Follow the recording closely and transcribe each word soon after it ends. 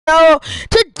video.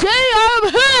 Today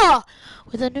I'm here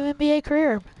with a new NBA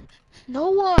career.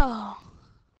 Noah.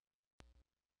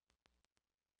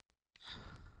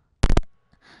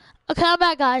 Okay, I'm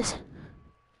back, guys.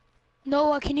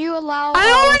 Noah, can you allow...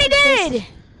 I already did.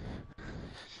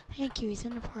 Thank you, he's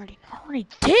in the party now. I already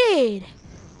did.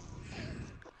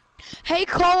 Hey,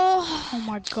 Cole. Oh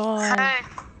my god. Hey.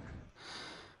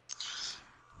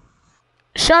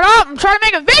 Shut up, I'm trying to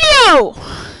make a video.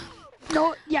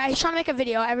 No, yeah, he's trying to make a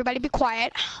video. Everybody be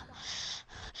quiet.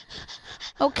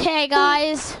 Okay,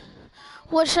 guys.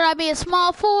 What should I be? A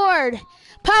small forward,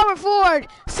 power forward,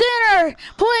 center,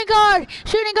 point guard,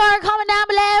 shooting guard. Comment down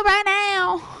below right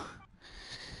now.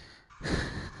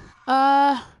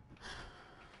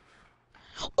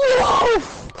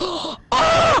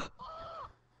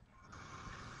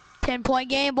 10-point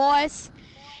game, boys.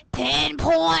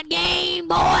 10-point game,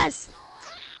 boys.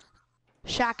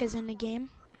 Shaq is in the game.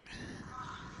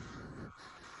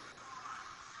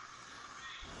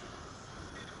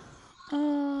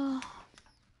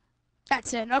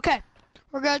 That's it. Okay,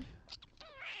 we're good.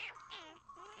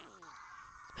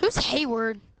 Who's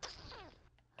Hayward?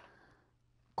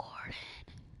 Gordon.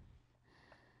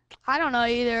 I don't know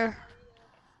either.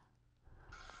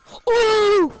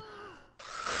 Ooh!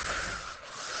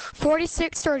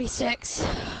 46-36.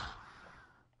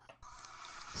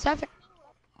 7.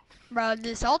 Bro, the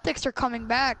Celtics are coming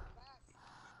back.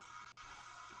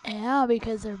 Yeah,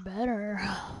 because they're better.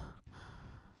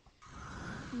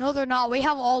 No, they're not. We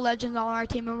have all legends on our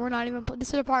team, and we're not even. This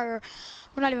is a part where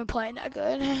we're not even playing that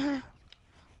good.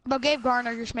 But Gabe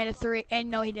Garner just made a 3, and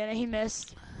no, he didn't. He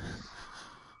missed.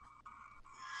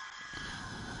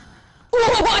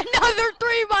 Oh, another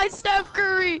 3 by Steph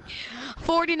Curry.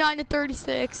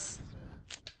 49-36.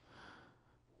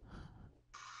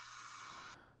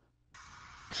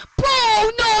 Bro,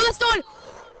 no, that's not.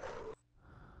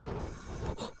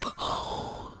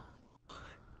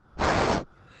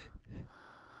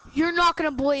 You're not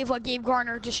gonna believe what Gabe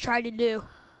Garner just tried to do.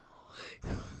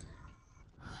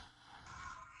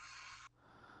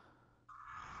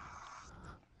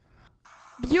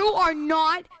 You are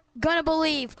not gonna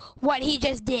believe what he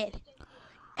just did.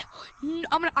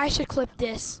 I should clip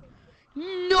this.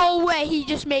 No way he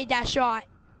just made that shot.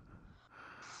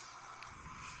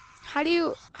 How do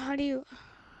you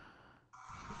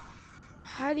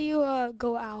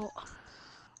go out?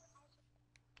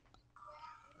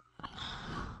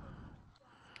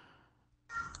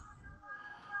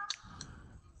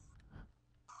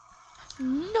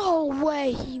 No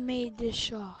way he made this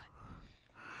shot.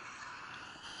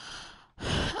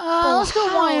 Let's go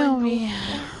Wyoming.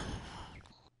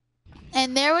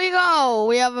 And there we go.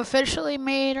 We have officially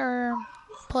made our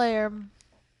player.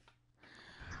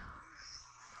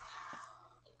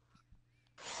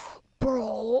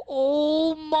 Bro,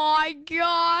 oh my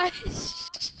gosh.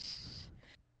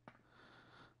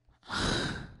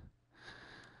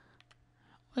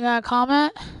 We got a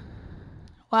comment?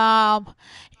 Wow.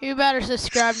 You better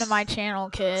subscribe to my channel,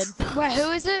 kid. Wait,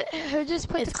 who is it? Who just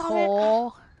put It's the comment?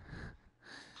 Cole.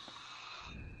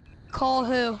 Cole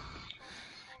who?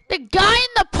 The guy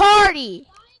in the party.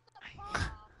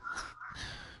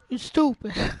 You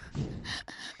stupid.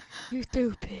 You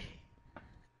stupid.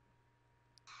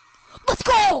 Let's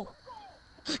go!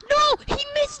 No, he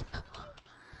missed.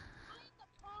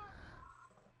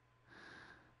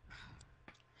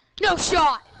 No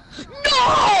shot.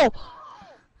 No!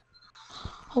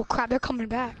 Oh crap, they're coming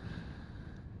back.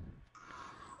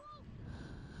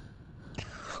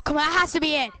 Come on, that has to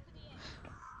be in.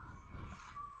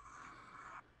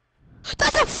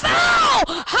 That's a foul!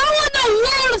 How in the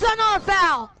world is that not a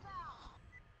foul?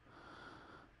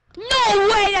 No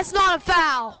way, that's not a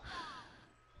foul.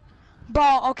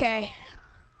 Bro, okay.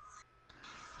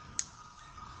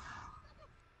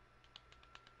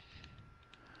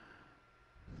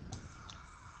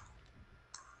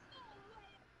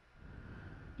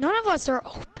 None of us are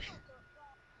open.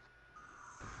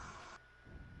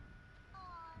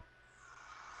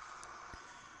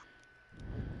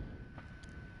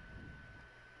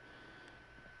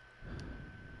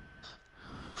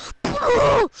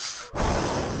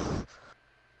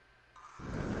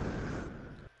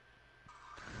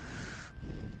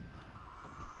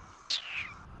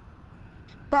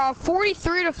 Bro,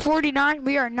 43-49,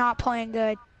 we are not playing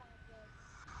good.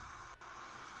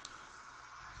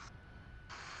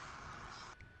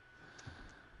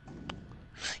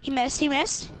 He missed, he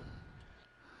missed.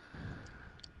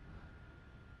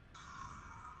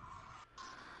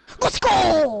 Let's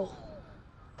go!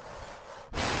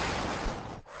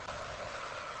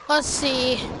 Let's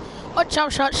see. What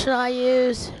jump shot should I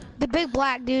use? The big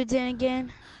black dude's in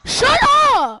again. Shut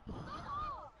up!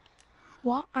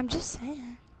 What? I'm just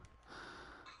saying.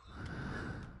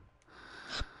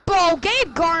 Bro,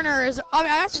 Gabe Garner is. I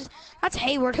mean, that's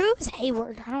Hayward. Who is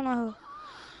Hayward? I don't know.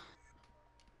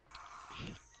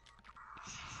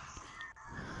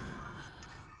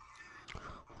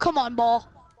 Come on, ball.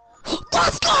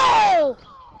 Let's go!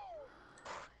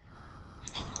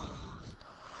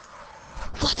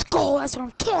 Let's go. That's what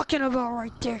I'm talking about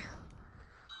right there.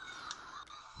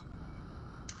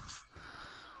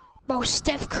 Bro,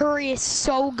 Steph Curry is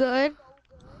so good.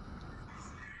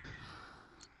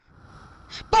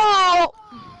 Ball!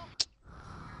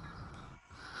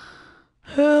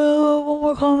 One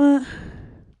more comment.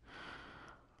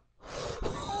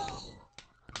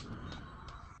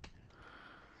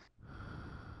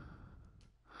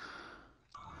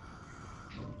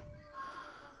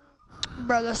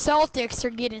 Bro, the Celtics are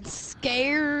getting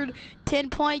scared.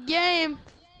 10-point game.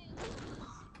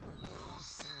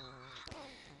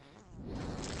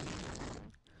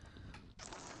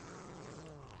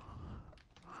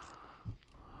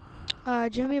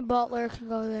 Jimmy Butler can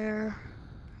go there.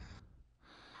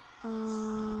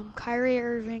 Kyrie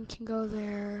Irving can go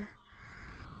there.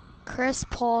 Chris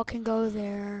Paul can go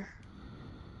there.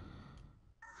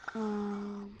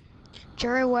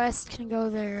 Jerry West can go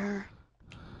there.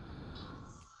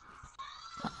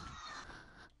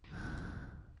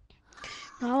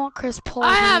 No, I want Chris Paul.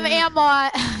 I have there.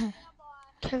 Ambot.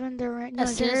 Kevin Durant. No,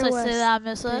 As soon as Jerry I West say that, I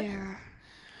miss it. there.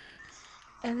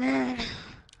 And then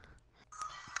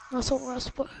Russell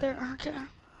Westbrook there. Okay.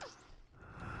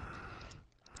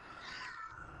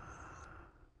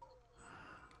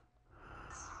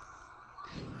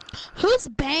 Who's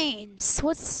Baines?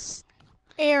 What's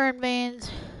Aaron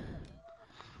Baines.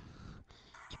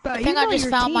 Bro, I think I just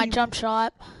found my jump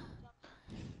shot.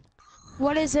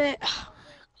 What is it?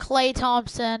 Klay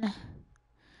Thompson.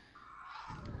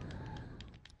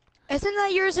 Isn't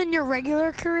that yours in your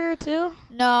regular career too?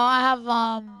 No, I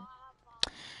have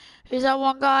who's that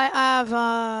one guy? I have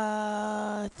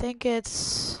I think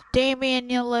it's Damian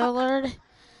Lillard.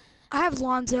 I have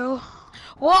Lonzo.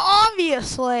 Well,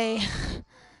 obviously.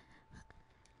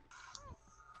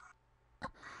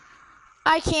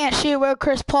 I can't shoot with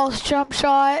Chris Paul's jump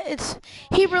shot.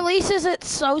 He releases it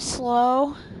so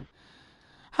slow.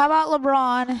 How about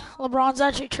LeBron? LeBron's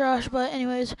actually trash, but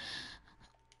anyways.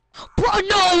 Bro,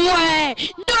 no way!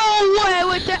 No way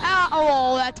with the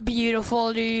oh, that's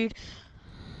beautiful, dude.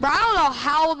 Bro, I don't know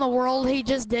how in the world he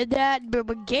just did that,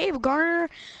 but Gabe Garner,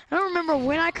 I don't remember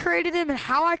when I created him and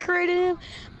how I created him,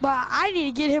 but I need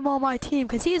to get him on my team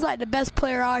because he's like the best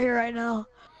player out here right now.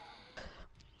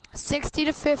 60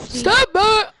 to 50. Step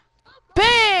back!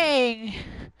 Bang!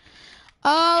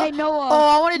 Hey, Noah.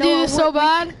 Oh, I want to do this so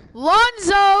bad.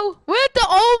 Lonzo with the,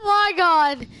 oh my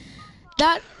god.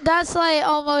 That's like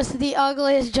almost the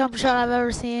ugliest jump shot I've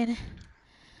ever seen.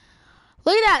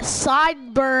 Look at that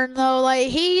sideburn though. Like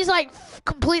he's like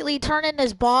completely turning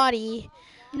his body.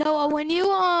 Noah, when you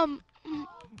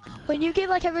get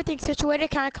like everything situated,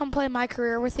 can I come play my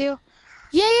career with you?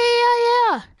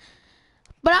 Yeah.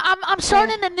 But I'm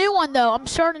starting a new one though. I'm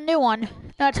starting a new one. Did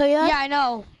I tell you that? Yeah, I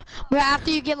know. But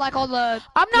after you get like all the,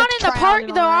 I'm not in the park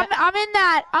though. Right? I'm in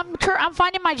that. I'm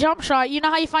finding my jump shot. You know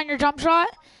how you find your jump shot?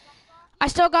 I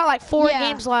still got like 4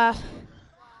 games left.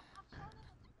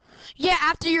 Yeah,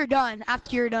 after you're done.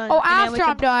 Oh, after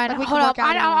I'm done. Hold up.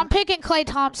 I'm picking Klay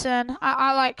Thompson.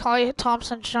 I like Klay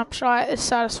Thompson's jump shot. It's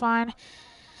satisfying.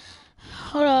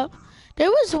 Hold up. There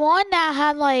was one that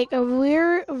had like a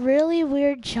really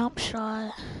weird jump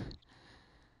shot.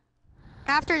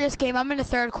 After this game, I'm in the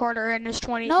third quarter and there's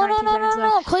 20. No.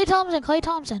 Klay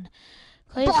Thompson.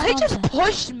 Bro, he just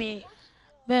pushed me.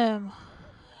 Boom.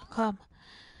 Come.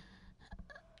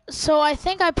 So I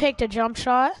think I picked a jump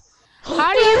shot.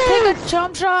 How do you pick a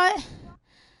jump shot?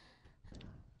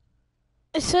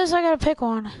 It says I gotta pick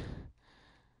one.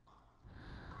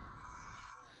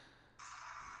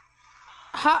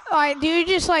 How? Like, do you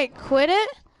just like quit it?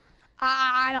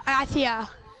 Yeah. Okay.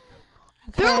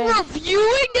 They're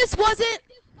reviewing this, wasn't?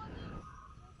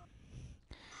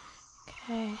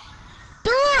 Okay.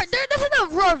 This is a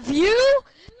review.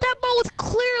 That ball was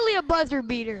clearly a buzzer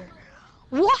beater.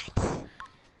 What?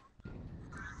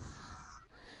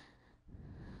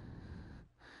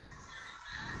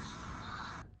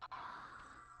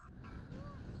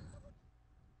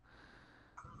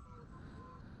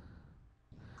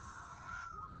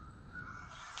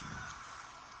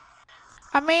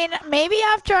 I mean, maybe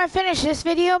after I finish this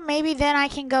video, maybe then I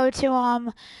can go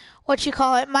to what you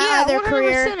call it, my other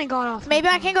career. Maybe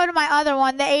I can go to my other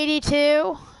one, the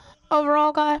 82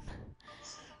 overall guy.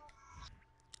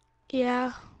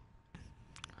 Yeah.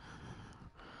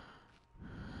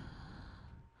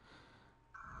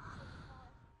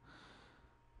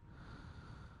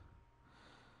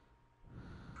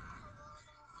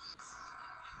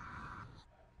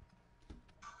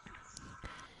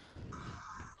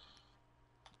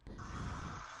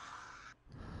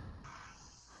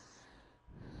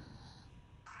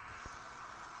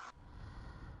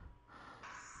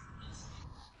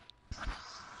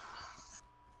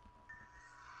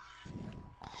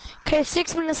 Okay,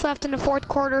 6 minutes left in the fourth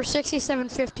quarter.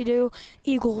 67-52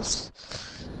 Eagles.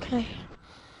 Okay.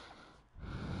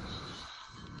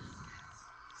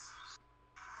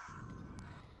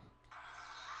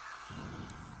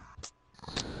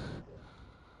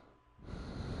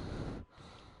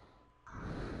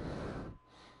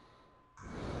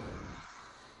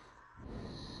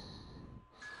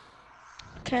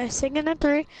 Okay, second and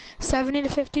 3.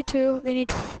 70-52. They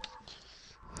need.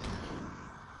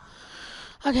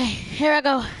 Okay, here I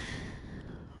go.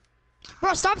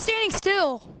 Bro, stop standing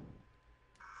still.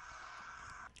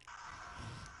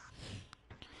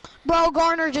 Bro,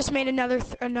 Garner just made another.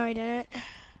 No, he didn't.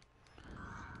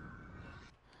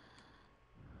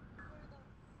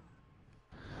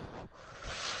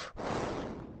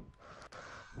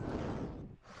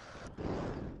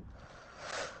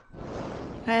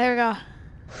 Okay, here we go.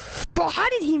 Bro, how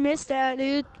did he miss that,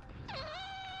 dude?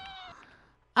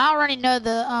 I already know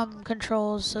the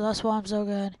controls, so that's why I'm so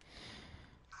good.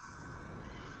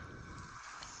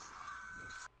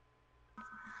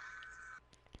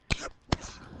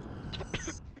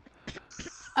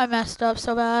 I messed up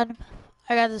so bad.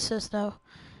 I got the assist though.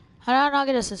 How did I not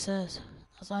get this assist?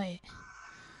 That's like.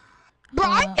 Bro,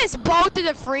 I missed both of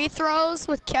the free throws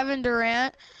with Kevin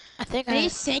Durant. I think And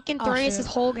he's sinking threes his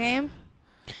whole game.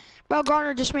 Bro,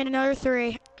 Garner just made another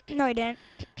 3. No, he didn't.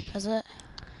 Is it?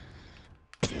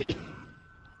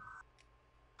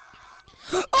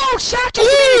 Oh, Shaq just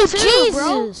made it too,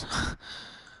 bro. Jesus!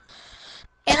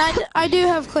 And I do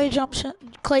have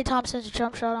Klay Thompson's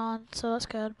jump shot on, so that's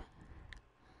good.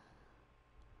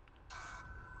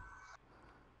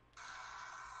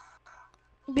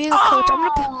 Be the coach. I'm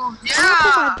gonna put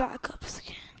my backups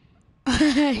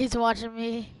again. He's watching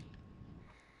me.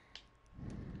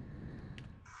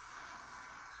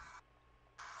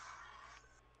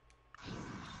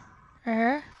 Right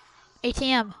here.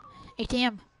 ATM.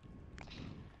 ATM.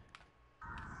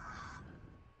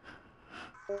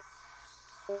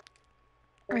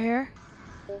 Right here.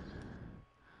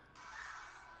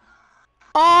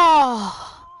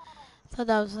 Oh! Thought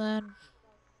that was in.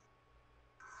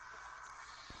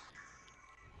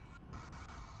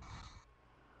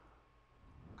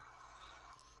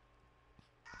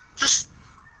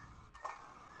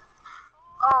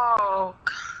 Oh.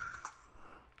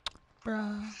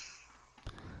 Bruh.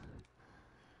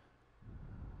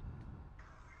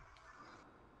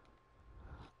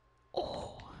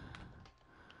 Oh.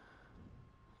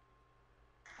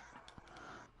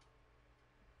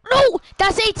 No!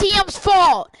 That's ATM's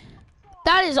fault!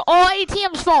 That is all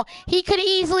ATM's fault. He could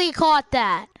easily caught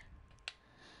that.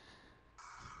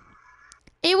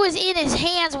 It was in his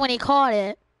hands when he caught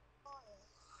it.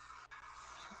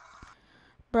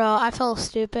 Bro, I feel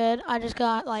stupid. I just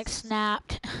got, like,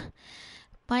 snapped.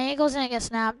 My ankles didn't get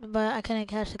snapped, but I couldn't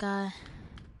catch the guy.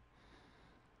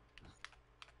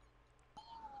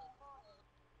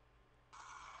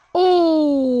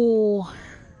 Oh!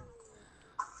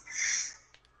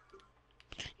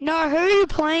 No, who are you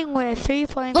playing with? Who are you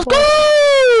playing Let's for?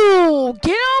 go!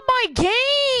 Get on my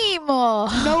game!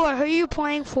 Noah, who are you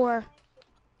playing for?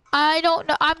 I don't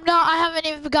know. I haven't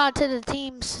even got to the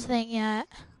teams thing yet.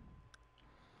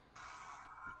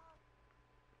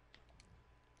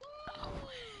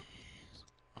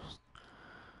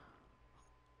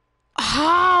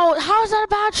 How is that a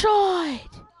bad shot?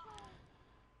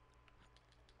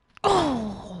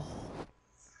 Oh.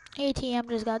 ATM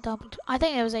just got dumped. I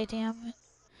think it was ATM.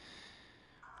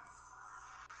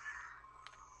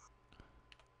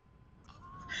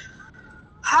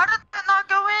 How did that not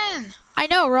go in? I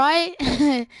know,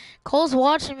 right? Cole's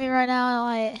watching me right now,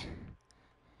 like,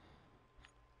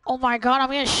 oh my god, I'm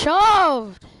getting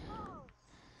shoved.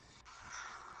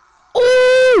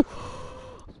 Ooh!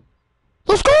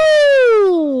 Let's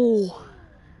go!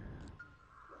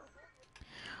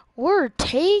 We're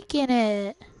taking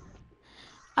it.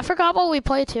 I forgot what we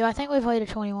played to. I think we played a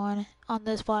 21 on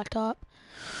this blacktop.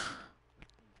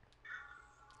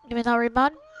 Give me that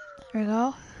rebound. There we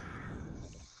go.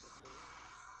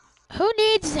 Who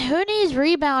needs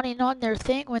rebounding on their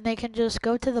thing when they can just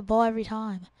go to the ball every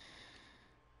time?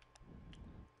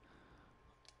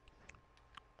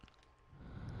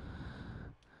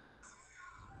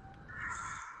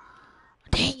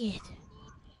 Dang it.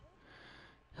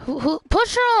 Who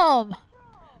push him?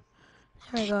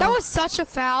 There we go. That was such a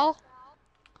foul.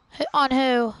 On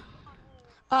who?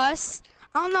 Us.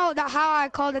 I don't know how I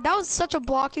called it. That was such a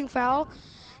blocking foul.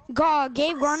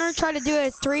 Gabe Garner tried to do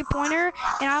a 3-pointer,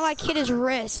 and I like hit his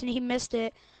wrist, and he missed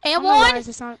it. And one?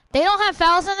 They don't have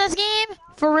fouls in this game?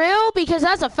 For real? Because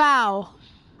that's a foul.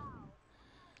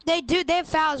 They do. They have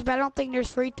fouls, but I don't think there's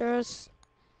free throws.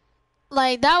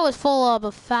 Like, that was full of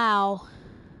a foul.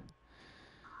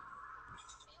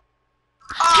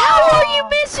 How are you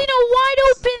missing a wide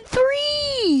open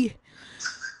three?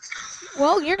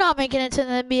 Well, you're not making it to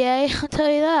the NBA, I'll tell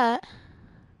you that.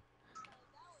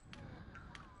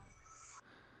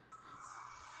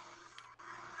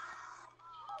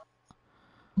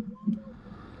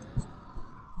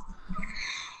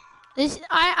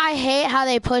 I hate how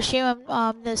they push you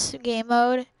in this game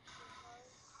mode.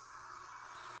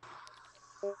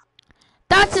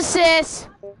 That's assist.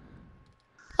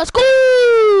 Let's go.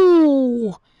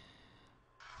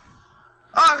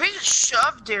 Oh, he just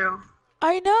shoved you.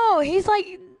 I know. He's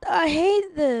like, I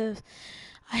hate this.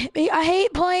 I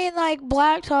hate playing like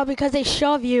blacktop because they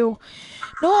shove you.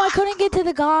 No, I couldn't get to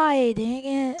the guy. Dang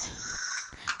it.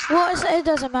 Well, it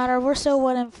doesn't matter. We're still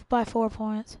winning by 4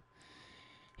 points.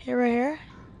 Here, right here.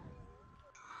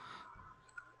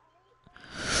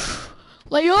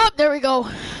 Lay you up. There we go.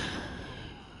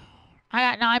 I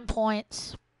got 9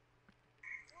 points.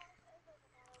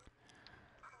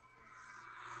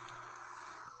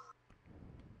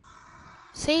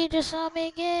 See, you just saw me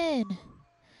again.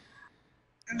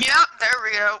 Yep, there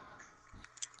we go.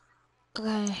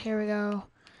 Okay, here we go.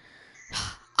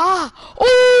 Ah!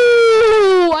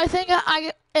 Oh! I think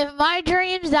in my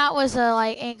dreams that was a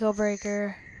like ankle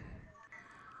breaker.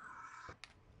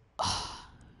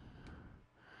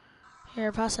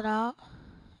 Here, pass it out.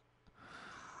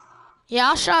 Yeah,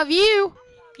 I'll shove you.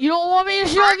 You don't want me to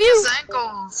shove Mark you? his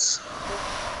ankles.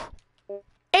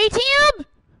 ATM!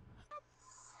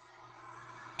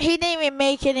 He didn't even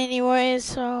make it anyway,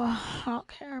 so I don't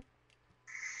care.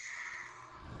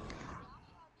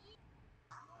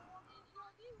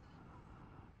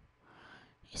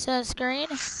 He said screen.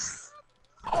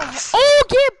 Oh,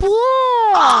 get blocked!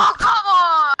 Oh, come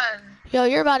on! Yo,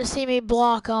 you're about to see me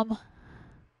block him.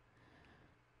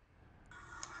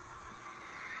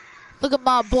 Look at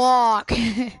my block.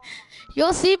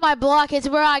 You'll see my block. It's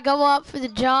where I go up for the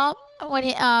jump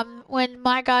when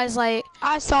my guy's like.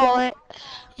 I saw it.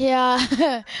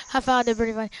 Yeah, I found it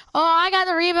pretty funny. Oh, I got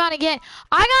the rebound again.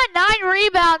 I got 9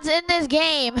 rebounds in this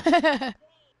game. And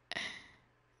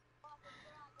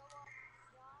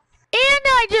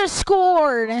I just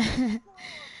scored.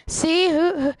 See,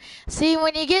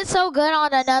 when you get so good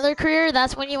on another career,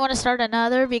 that's when you want to start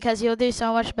another because you'll do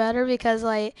so much better because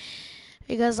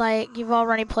you've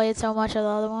already played so much of the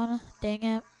other one. Dang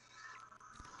it.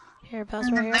 Here, pass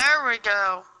right here. There we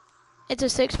go. It's a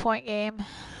 6-point game.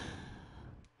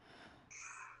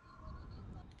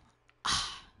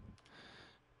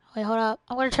 Wait, hold up.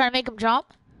 I'm gonna try to make him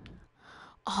jump.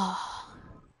 Oh.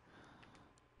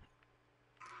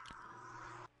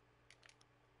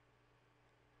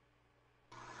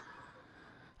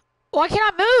 Why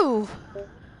can't I move?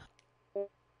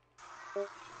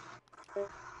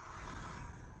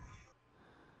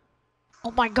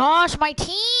 Oh my gosh, my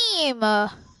team!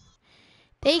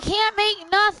 They can't make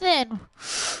nothing.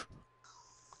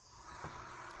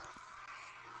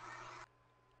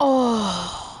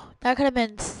 Oh, that could have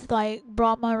been like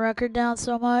brought my record down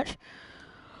so much.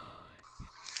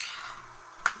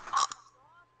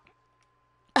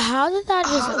 How did that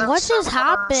just? What just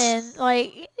happened?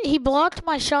 Like he blocked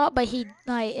my shot, but it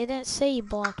didn't say he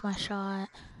blocked my shot.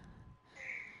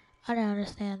 I don't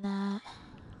understand that.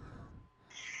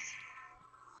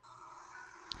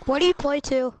 What do you play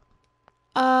to?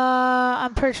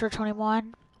 I'm pretty sure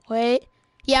 21. Wait.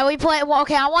 Yeah, we play. Well,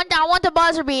 okay, I want the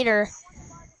buzzer beater.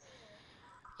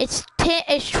 It's 10.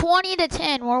 It's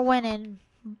 20-10. We're winning.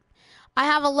 I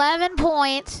have 11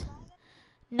 points,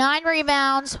 9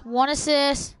 rebounds, 1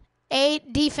 assist,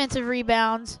 8 defensive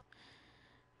rebounds.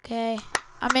 Okay,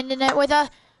 I'm ending it with a.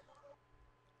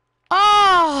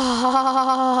 Oh!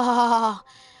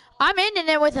 I'm ending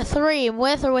it with a 3,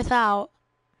 with or without.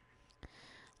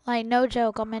 Like, no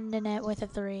joke, I'm ending it with a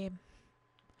 3.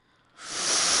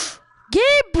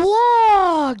 Get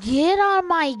blocked! Get on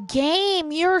my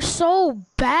game. You're so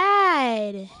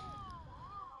bad.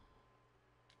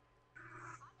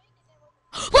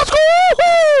 Let's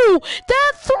go!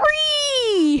 That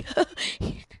 3!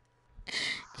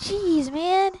 Jeez,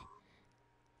 man.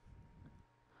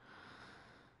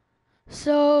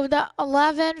 So, the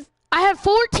 11. I have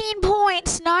 14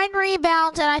 points, 9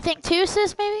 rebounds, and I think 2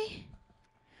 assists, maybe?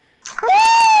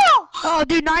 Oh,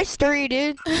 dude, nice 3,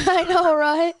 dude. I know,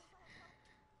 right?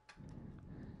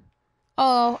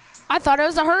 Oh, I thought it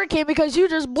was a hurricane because you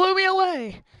just blew me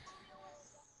away.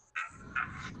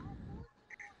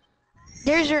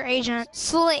 There's your agent.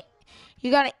 Sling.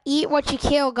 You gotta eat what you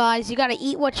kill, guys. You gotta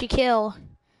eat what you kill.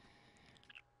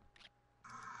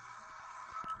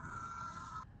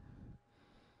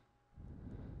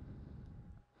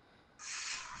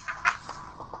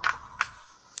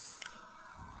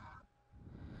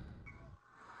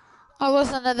 Oh,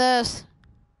 listen to this.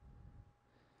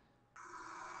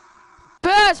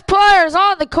 Best players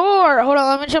on the court. Hold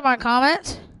on, let me check my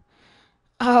comments.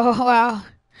 Oh, wow.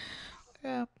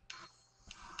 Yeah.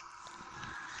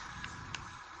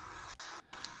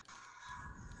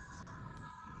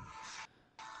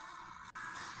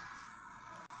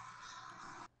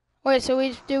 Wait,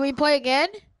 so do we play again?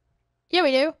 Yeah,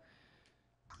 we do.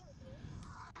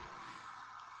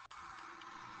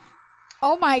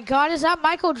 Oh my God, is that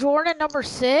Michael Jordan number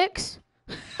 6?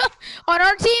 On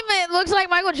our team, it looks like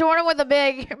Michael Jordan with a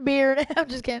big beard. I'm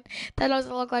just kidding. That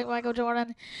doesn't look like Michael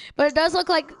Jordan. But it does look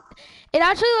like, it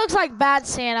actually looks like Bad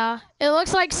Santa. It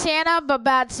looks like Santa, but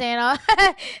Bad Santa.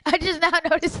 I just now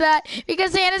noticed that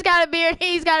because Santa's got a beard.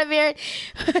 He's got a beard.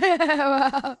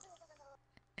 Wow.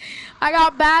 I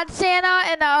got Bad Santa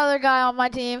and the other guy on my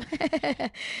team.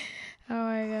 Oh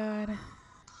my God.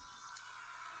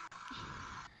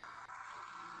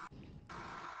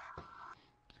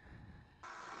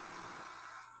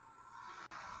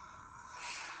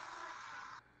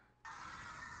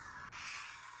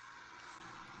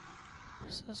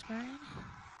 So screen.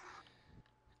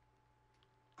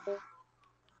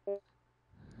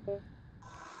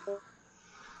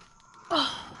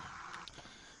 Oh.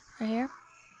 Right here.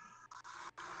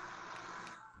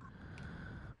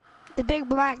 The big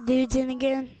black dude's in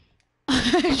again.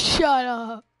 Shut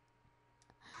up.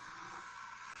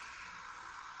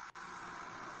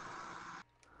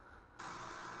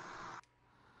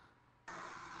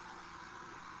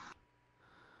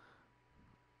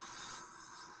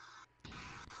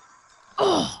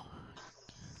 Oh.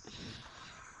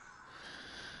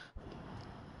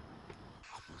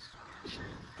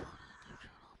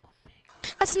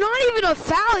 That's not even a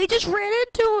foul. He just ran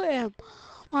into him.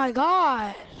 My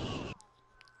God.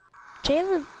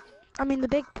 Jalen, I mean the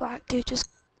big black dude just.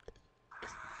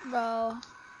 Bro.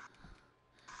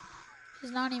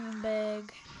 He's not even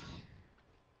big.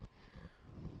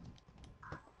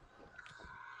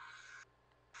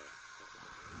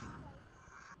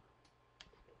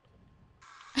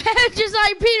 Just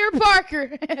like Peter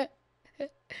Parker.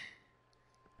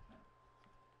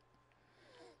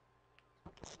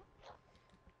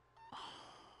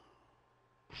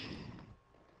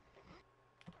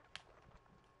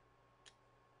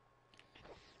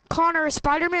 Connor, is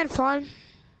Spider-Man fun?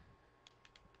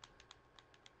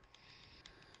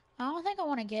 I don't think I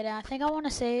want to get it. I think I want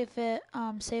to save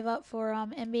up for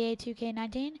NBA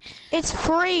 2K19. It's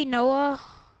free, Noah.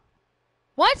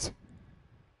 What?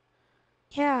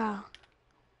 Yeah.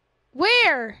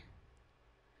 Where?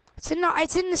 It's in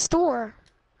the store.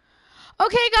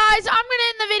 Okay, guys, I'm gonna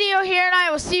end the video here, and I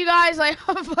will see you guys. Like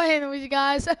I'm playing with you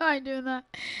guys. I ain't doing that.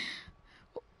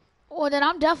 Well, then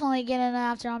I'm definitely getting it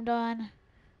after I'm done.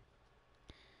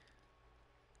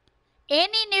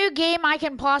 Any new game I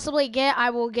can possibly get,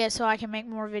 I will get so I can make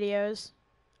more videos.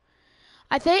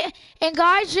 I think, and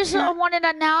guys, just wanted to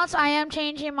announce I am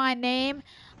changing my name.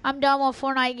 I'm done with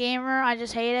Fortnite Gamer. I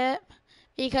just hate it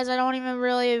because I don't even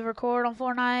really record on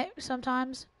Fortnite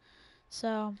sometimes.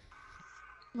 So.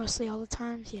 Mostly all the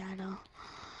times? Yeah, I know.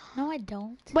 No, I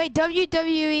don't. Wait,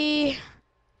 WWE.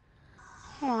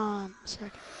 Hold on a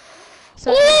second.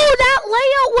 Ooh, that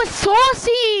layout was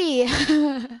saucy!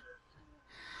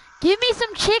 Give me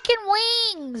some chicken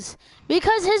wings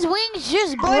because his wings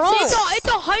just broke.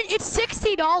 It's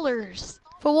 $60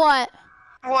 For what?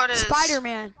 What is?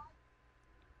 Spider-Man.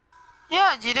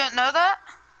 Yeah, you didn't know that?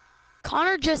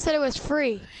 Connor just said it was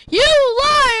free. You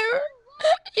liar!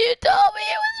 You told me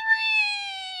it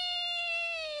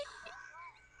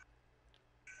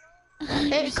was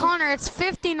free. Connor, it's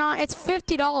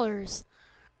 $50.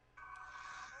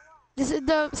 This is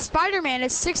the Spider-Man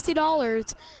is $60,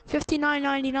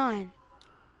 $59.99.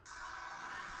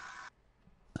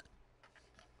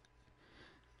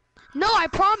 No, I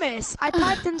promise. I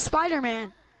typed in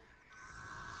Spider-Man.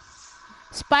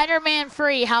 Spider-Man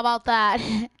free. How about that?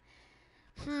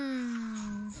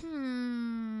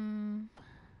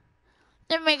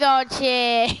 Let me go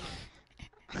check.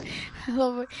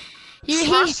 He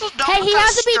has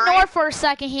to be north for a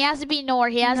second. He has to be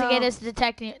north. He has to get his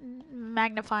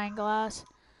magnifying glass.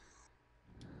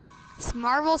 It's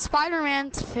Marvel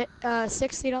Spider-Man,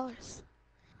 $60.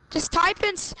 Just type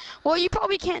in. Well, you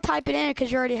probably can't type it in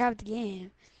because you already have the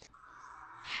game.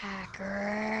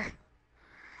 Hacker.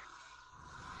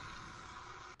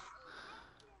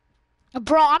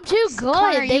 Bro, I'm too good.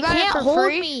 Connor, they can't hold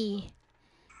free? me.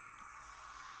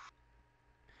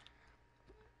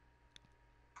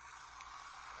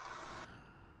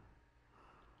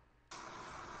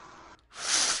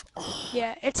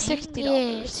 Yeah, it's Dang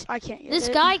 $60. it. I can't get This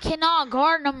it. guy cannot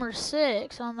guard number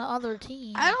 6 on the other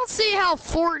team. I don't see how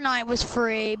Fortnite was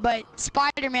free, but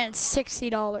Spider-Man is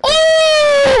 $60.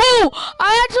 Oh!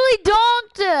 I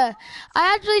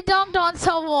actually dunked on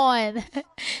someone.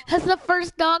 That's the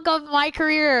first dunk of my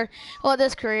career. Well,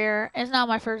 this career. It's not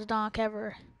my first dunk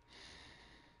ever.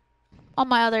 On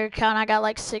my other account, I got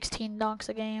like 16 dunks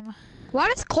a game. Why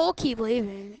does Cole keep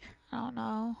leaving? I don't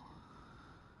know.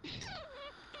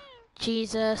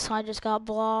 Jesus, I just got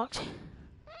blocked.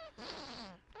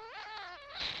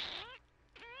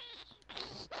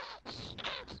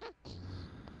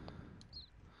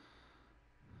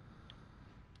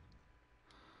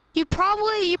 You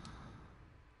probably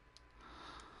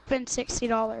spent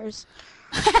 $60.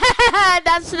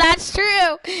 That's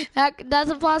true.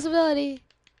 That's a possibility.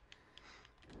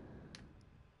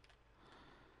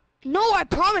 No, I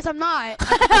promise I'm not.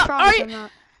 I promise I'm not.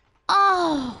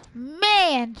 Oh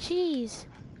man, jeez.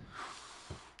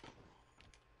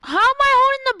 How am I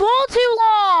holding the ball too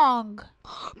long?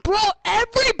 Bro,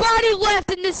 everybody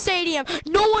left in this stadium.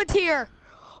 No one's here.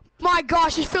 My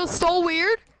gosh, it feels so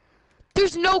weird.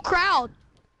 There's no crowd.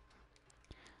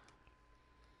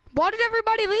 Why did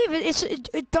everybody leave?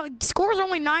 The score's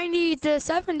only 90 to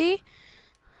 70.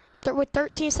 With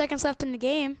 13 seconds left in the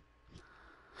game.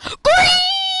 Green!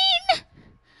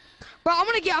 Bro, I'm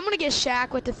gonna get Shaq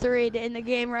with the 3 to end the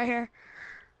game right here.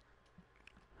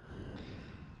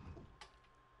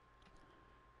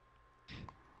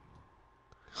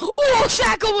 Oh,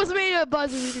 Shaq almost made a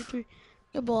buzzer beater 3.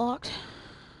 You're blocked.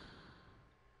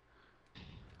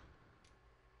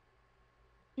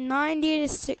 90 to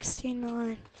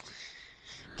 69.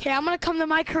 Okay, I'm gonna come to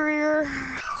my career.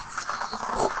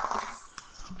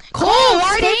 Cole,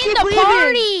 why do you stay in keep the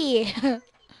party.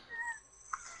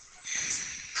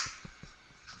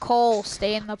 Cole,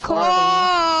 stay in the party.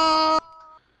 Cole!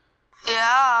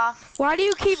 Yeah. Why do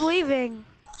you keep leaving?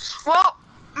 Well,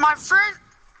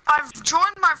 I've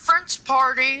joined my friend's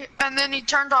party, and then he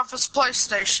turned off his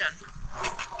PlayStation.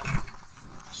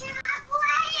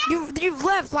 You've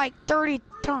left like 30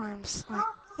 times. Like,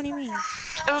 what do you mean?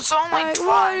 It was only Like,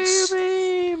 twice. what do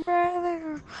you mean,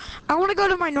 brother? I want to go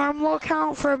to my normal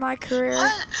account for my career.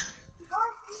 What?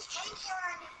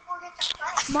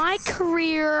 My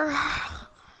career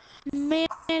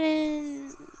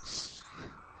maintenance.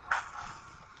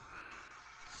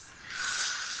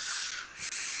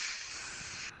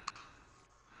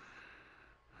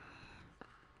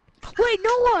 Wait,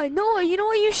 Noah, you know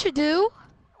what you should do?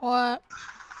 What?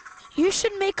 You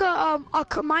should make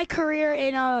my career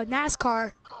in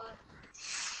NASCAR.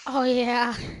 Oh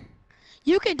yeah.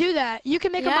 You can do that. You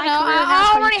can make Yeah, my no, career in I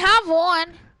NASCAR. already have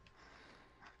one.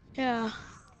 Yeah.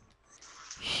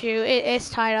 Shoot, it's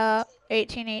tied up.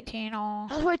 18-18 all.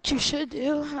 That's what you should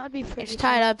do. That'd be pretty It's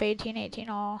tied up 18-18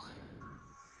 all.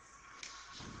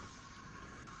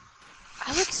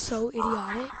 I look so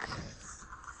idiotic.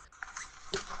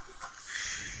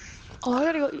 Oh, I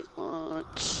gotta go eat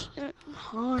lunch.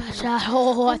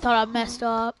 Oh, I thought I messed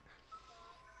up.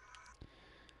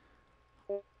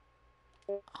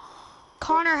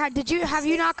 Connor, have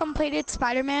you not completed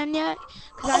Spider-Man yet?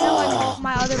 Cause I know like all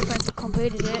my other friends have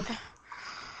completed it.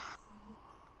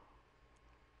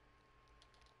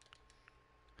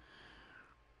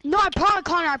 No, I promise,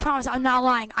 Connor. I promise, I'm not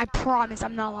lying. I promise,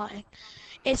 I'm not lying.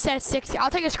 It says 60. I'll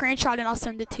take a screenshot and I'll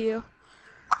send it to you.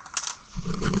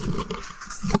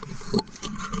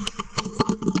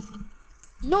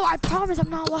 No, I promise, I'm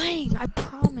not lying. I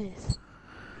promise.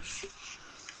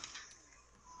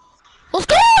 Let's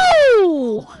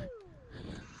go!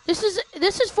 This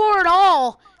is for it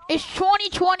all. It's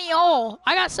 2020 all.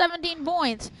 I got 17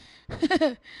 points.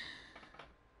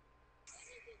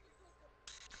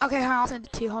 Okay, hold on, I'll send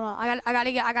it to you. Hold on. I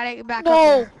gotta get back up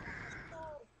No. here.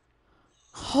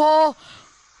 Oh,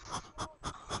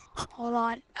 Hold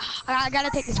on. I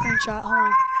gotta take a screenshot. Hold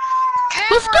on.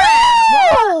 let's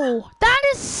go! That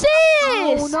is assist!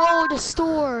 Oh no, the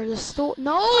store.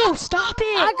 No, stop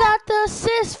it. I got the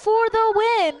assist for the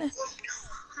win.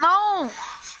 No.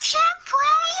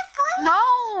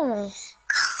 No.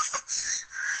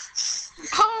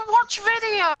 Come watch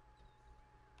video.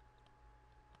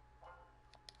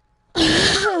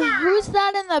 Who's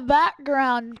that in the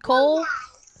background, Cole?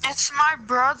 It's my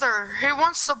brother. He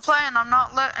wants to play and I'm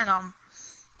not letting him.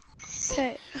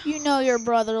 Okay. You know your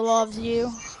brother loves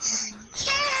you.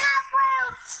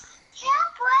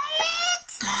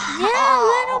 Yeah,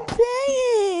 let him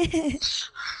play it.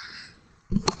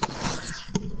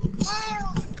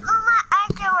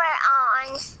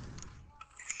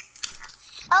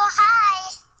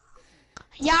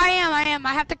 Yeah, I am.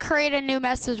 I have to create a new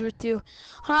message with you.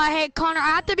 Hey, Connor, I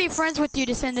have to be friends with you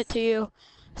to send it to you.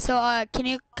 So, can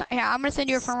you, yeah, I'm gonna send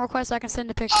you a friend request so I can send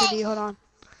the picture to you. Hold on.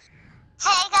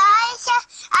 Hey guys,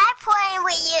 I'm playing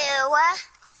with you.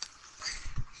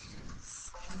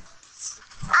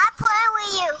 I'm playing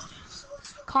with you.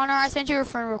 Connor, I sent you a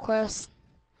friend request.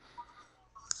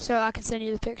 So I can send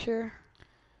you the picture.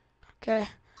 Okay.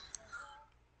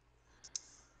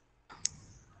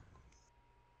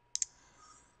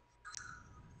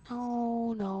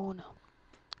 No, no, no.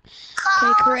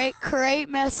 Okay, create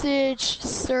message,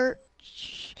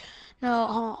 search. No,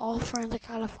 all friends, I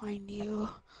gotta find you.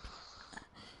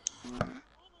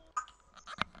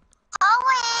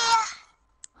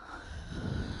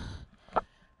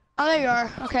 Oh, there you are.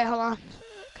 Okay, hold on.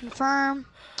 Confirm.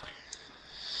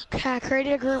 Okay, I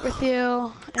created a group with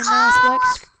you, and then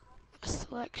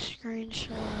select screenshot.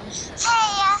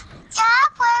 Hey, can I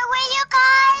play with you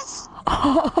guys?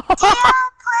 Can I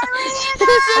play with you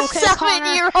This guys? is Okay, Connor,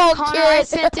 7-year-old Connor, kid. I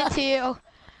sent it to you.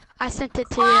 I sent it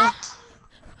to you.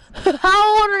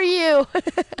 How old are you? 5.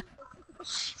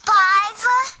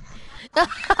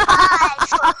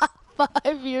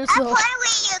 5 years I old. play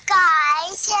with you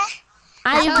guys.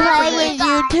 I Tell play everybody. with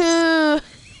you too.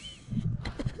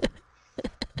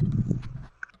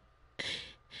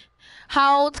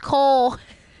 How old's Cole?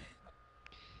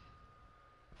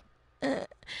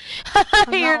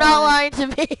 You're not lying to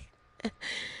me.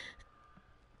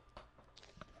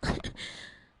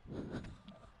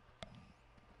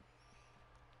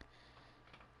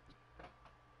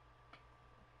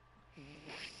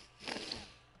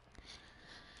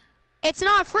 It's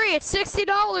not free. It's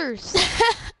 $60.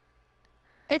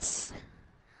 It's.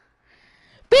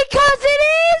 Because it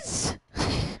is.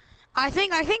 I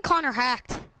think Connor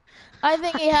hacked. I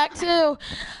think he hacked too.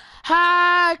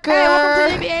 Hacker. Hey,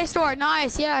 welcome to the NBA store.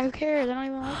 Nice. Yeah, who cares? I don't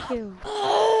even like you.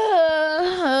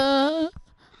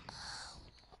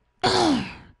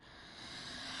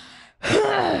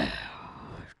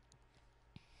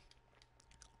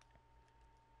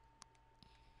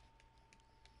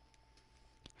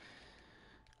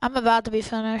 I'm about to be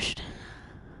finished.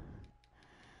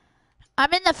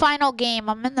 I'm in the final game.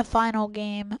 I'm in the final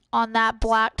game on that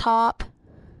black top.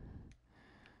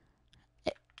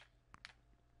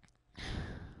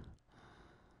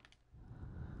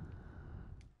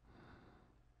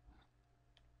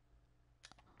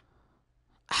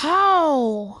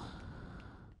 How?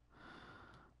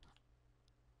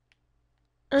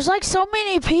 There's like so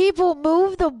many people.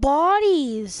 Move the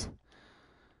bodies.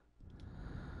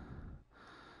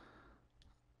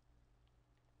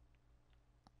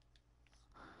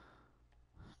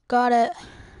 Got it.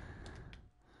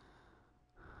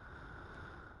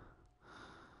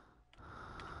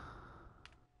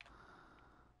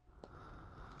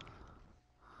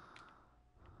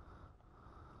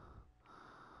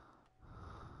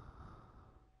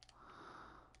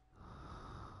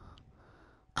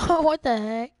 Oh, what the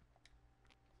heck?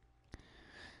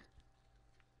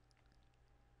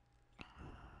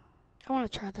 I want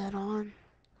to try that on.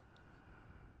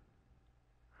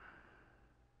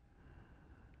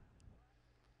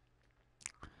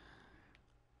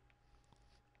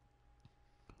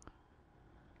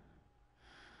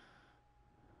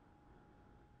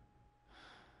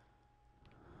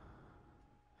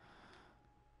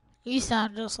 You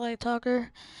sound just like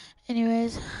Tucker.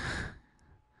 Anyways.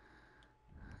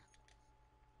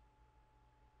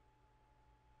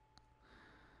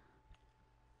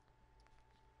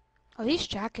 Oh, these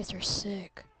jackets are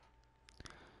sick.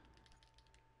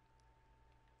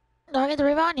 Did I get the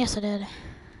rebound? Yes, I did.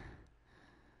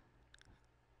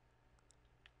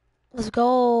 Let's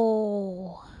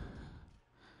go.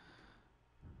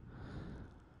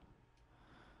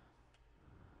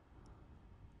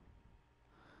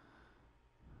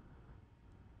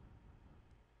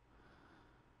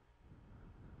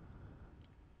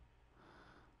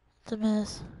 It's a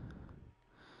miss.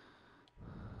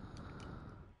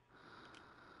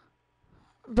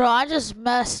 Bro, I just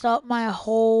messed up my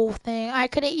whole thing. I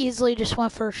could have easily just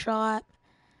went for a shot.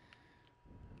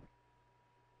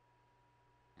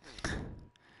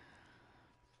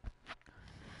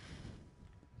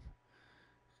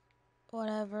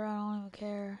 Whatever, I don't even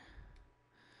care.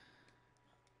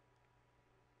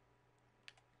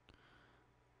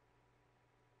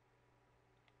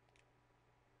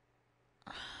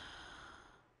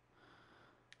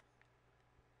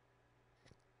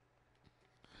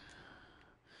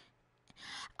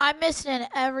 I missed in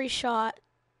every shot.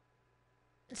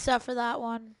 Except for that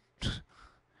one.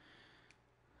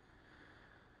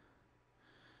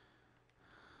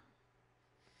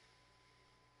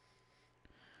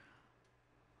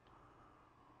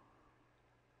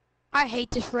 I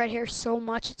hate this red hair so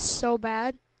much. It's so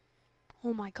bad.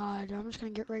 Oh my god. I'm just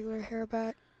gonna get regular hair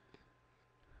back.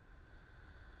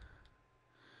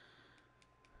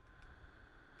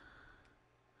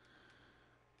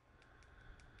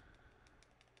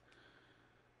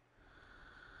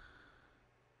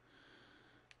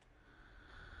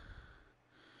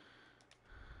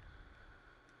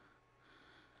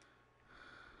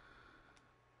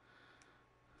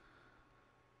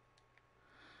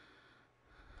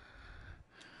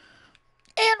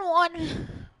 And one.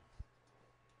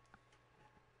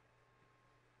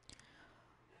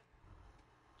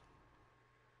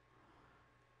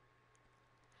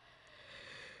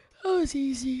 That was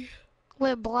easy.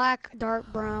 With black,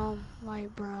 dark brown,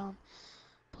 light brown.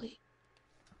 Please.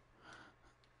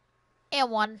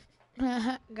 And one.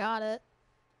 Got it.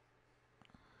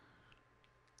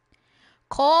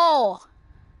 Cole.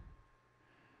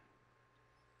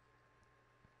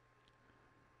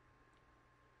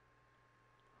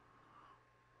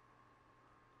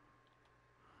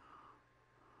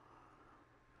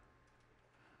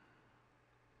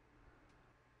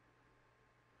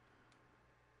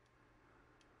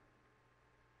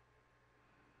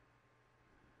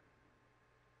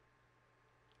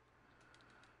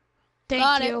 Thank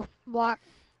Got it. you. Black.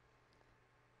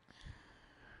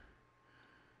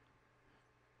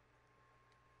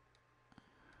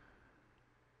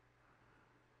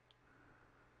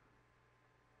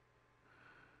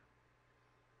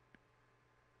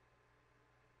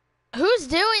 Who's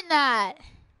doing that?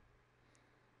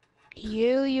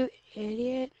 You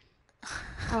idiot.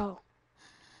 Oh.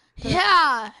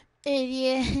 Yeah,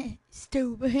 idiot.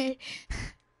 Stupid.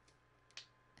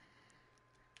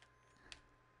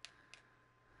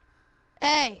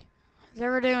 Hey. They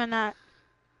were doing that.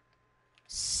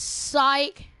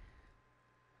 Psych.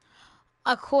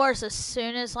 Of course, as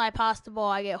soon as I pass the ball,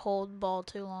 I get holding ball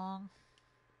too long.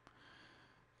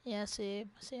 Yeah, see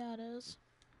how it is.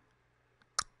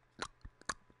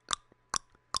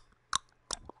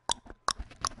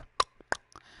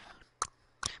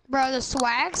 Bro, the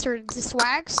swag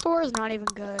store is not even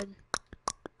good.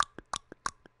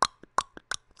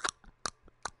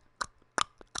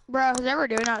 Bro, who's ever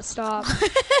doing that, stop.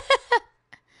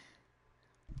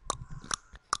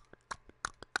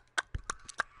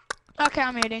 Okay,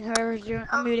 I'm muting whoever's doing.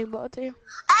 I'm muting both of you.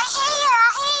 I hear you. I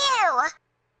hear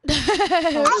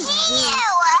you.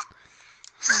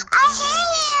 I hear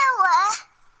you.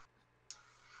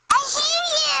 I hear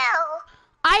you.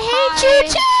 I hate you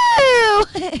too.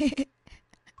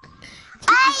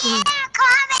 I am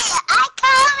coming. I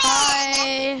coming.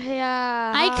 Hi,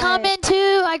 yeah. I come in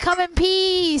too. I come in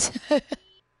peace.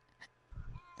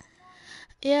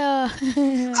 Yeah.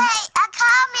 Hey, I'm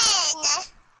coming.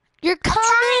 You're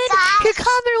coming? guys. You're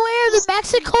coming where? To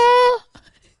Mexico?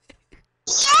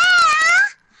 Yeah.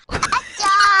 I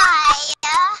die.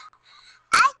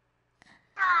 I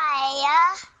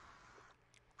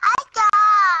die.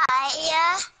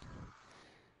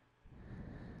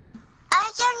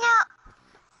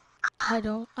 I don't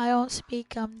know. I don't speak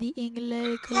the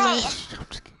English. Hey.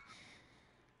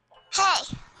 Hey.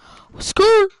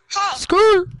 Skirt, Hey.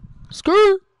 skirt,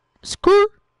 skirt, skirt.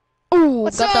 Oh,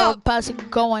 What's got up? the passing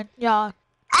going. Yeah.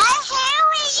 I hear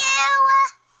you.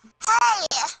 Hey.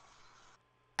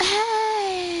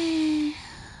 Hey.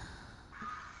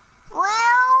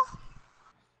 Well.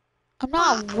 I'm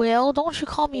not Will. Don't you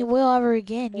call me Will ever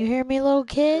again. You hear me, little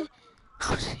kid?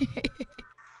 Oh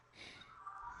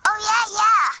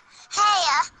yeah.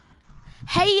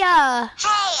 Hey,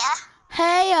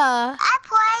 Hey. I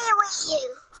play with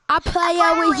you. I play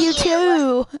with you with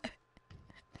you. too.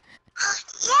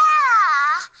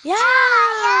 Yeah.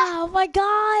 Yeah. Oh my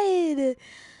God.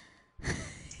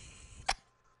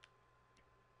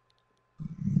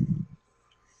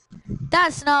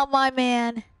 That's not my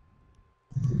man.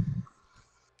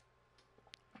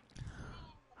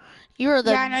 You're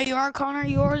the. Yeah, I know you are, Connor.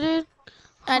 You are, dude.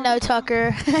 I know,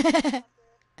 Tucker.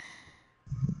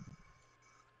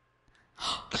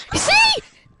 See!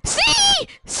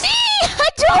 I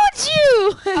told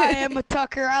you! I am a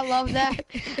Tucker. I love that.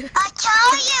 I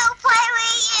told you play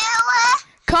with you.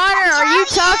 Connor, are you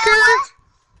Tucker?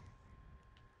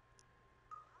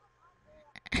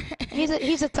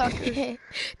 He's a Tucker.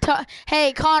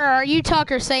 Hey, Connor, are you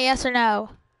Tucker? Say yes or no.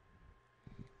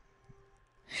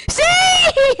 See!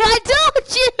 I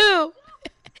told you!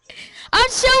 I'm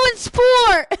showing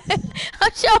sport!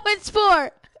 I'm showing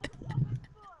sport!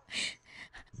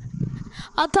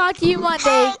 I'll talk to you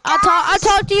Monday. I'll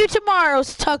talk to you tomorrow,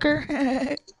 Tucker.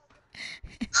 No.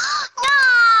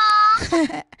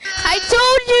 I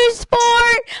told you,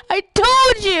 sport! I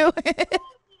told you!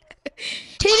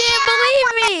 He didn't believe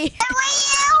me! With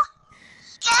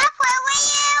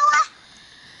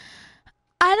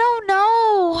I don't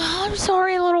know. I'm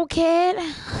sorry, little kid.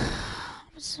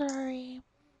 I'm sorry.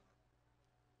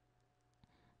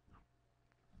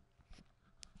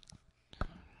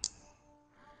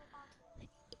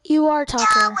 You are Tucker.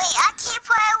 No, wait, I can't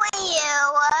play with you.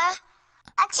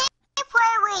 I can't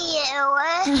play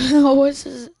with you. What's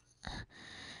this?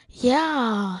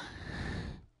 Yeah.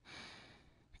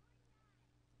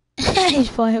 He's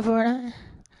playing Fortnite.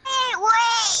 Hey,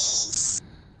 wait.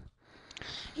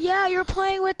 Yeah, you're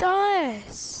playing with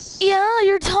us. Yeah,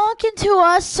 you're talking to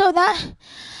us so that...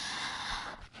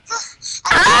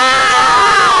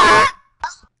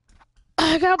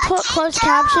 I gotta put closed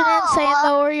caption in saying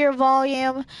lower your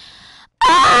volume.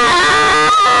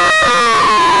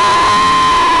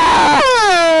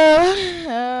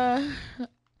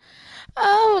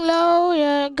 Oh Lord,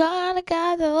 you're gonna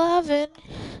got the loving.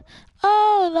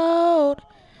 Oh Lord,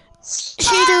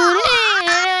 she do it.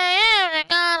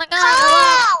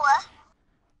 Oh,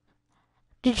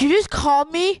 Did you just call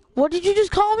me? What did you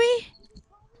just call me?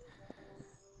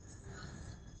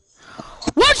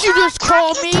 What you just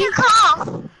call me? too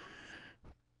cold.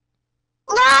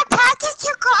 No, talking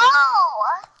too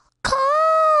cold. Cold.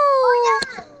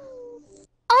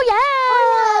 Oh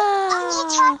I need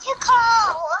to yeah. talk to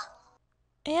Cole.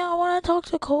 Yeah, I wanna talk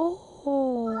to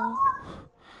Cole.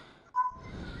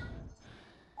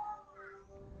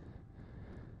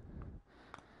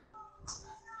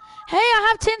 Hey, I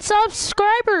have 10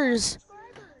 subscribers.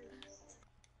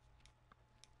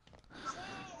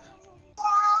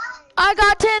 I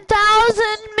got 10,000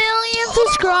 million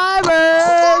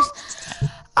subscribers.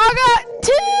 I got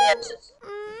 10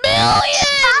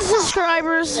 million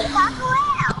subscribers.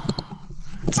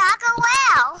 Taco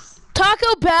Well.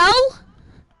 Taco Bell?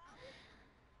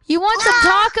 You want some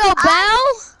Taco Bell?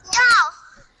 No.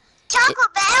 Taco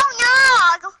Bell,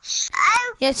 no.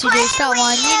 Yes, you do. Stop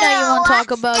one. You know you want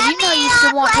Taco Bell. You know you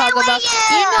still want Taco Bell.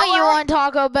 You know you want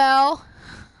Taco Bell.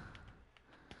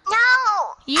 No.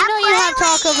 You know you have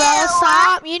Taco Bell.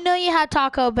 Stop. You know you have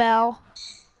Taco Bell.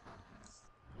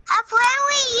 I play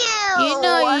with you. You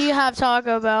know you have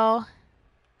Taco Bell.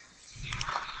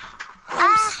 I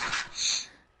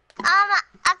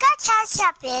got to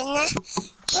something.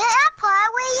 Can I play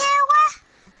with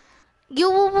you?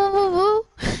 You woo woo woo woo.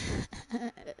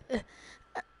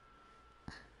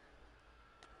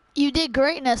 You did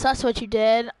greatness. That's what you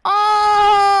did.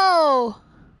 Oh.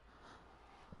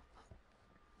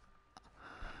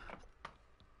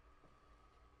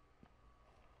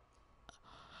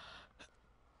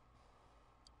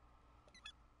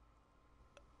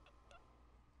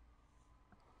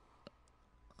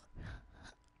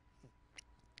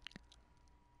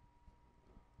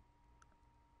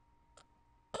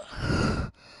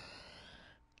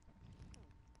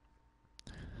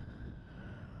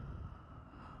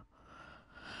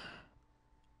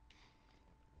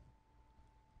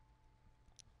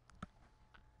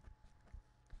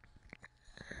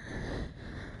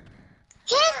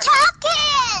 He's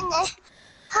talking.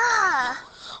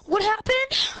 What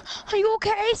happened? Are you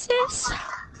okay, sis?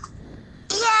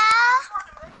 Yeah.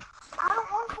 I don't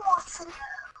want to watch it.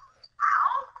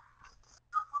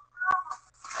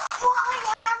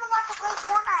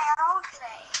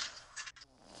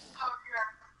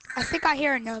 I think I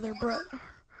hear another, bro.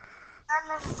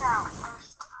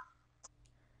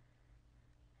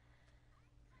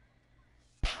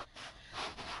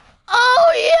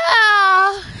 Oh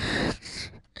yeah.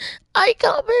 I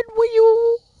coming with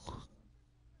you.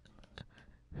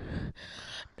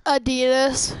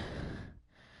 Adidas.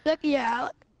 Look, yeah.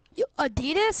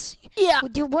 Adidas? Yeah.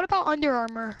 Dude, what about Under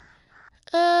Armour?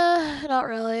 Not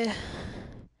really.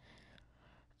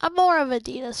 I'm more of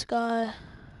Adidas guy.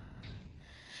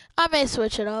 I may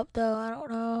switch it up though. I don't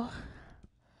know.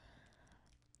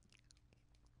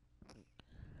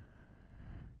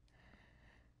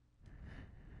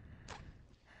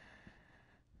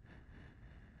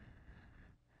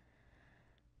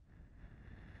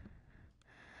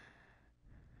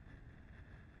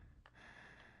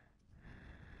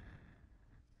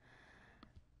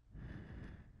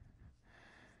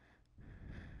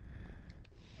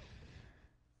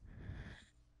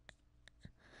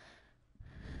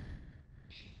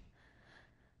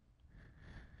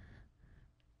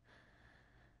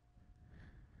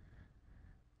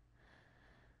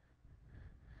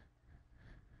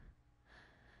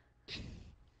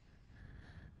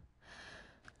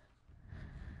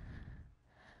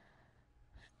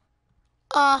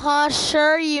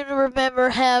 Sure you remember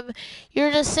him.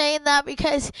 You're just saying that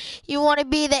because you want to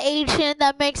be the agent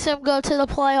that makes him go to the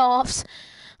playoffs.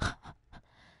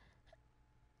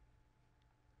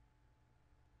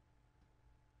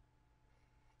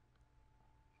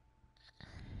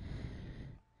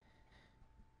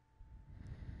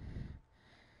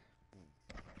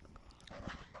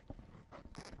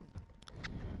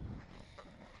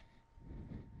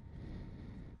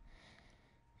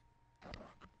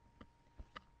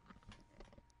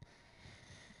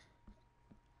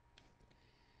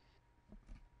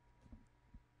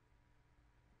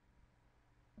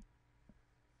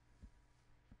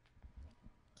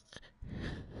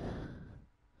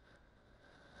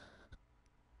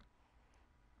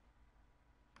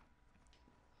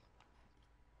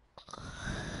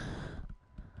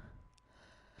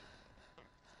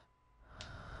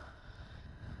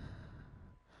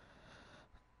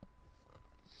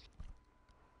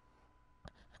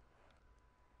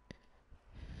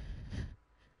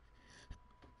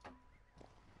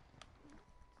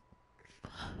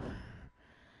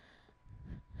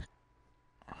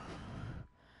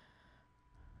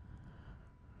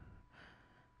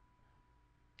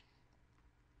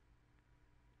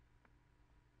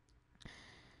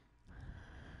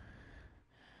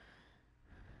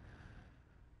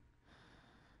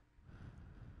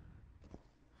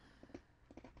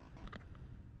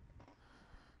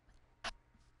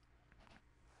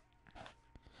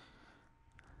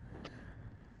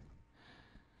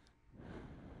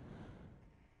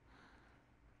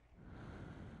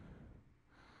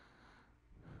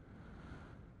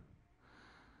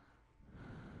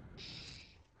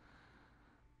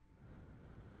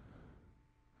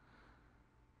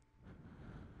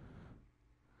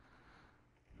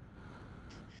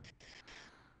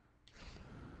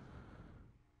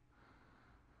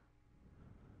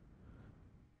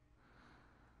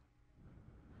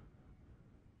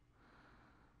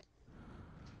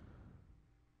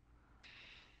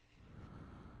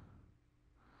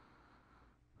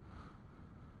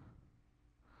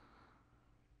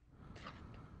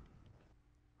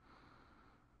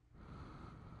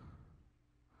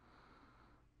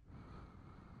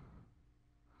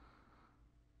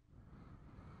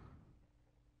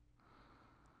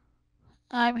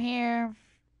 I'm here.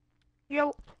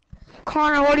 Yo,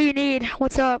 Connor, what do you need?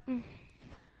 What's up?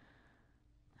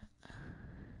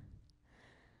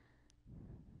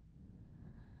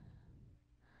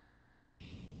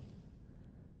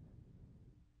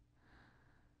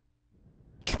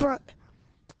 Bro.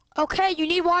 Okay, you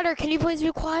need water. Can you please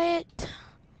be quiet?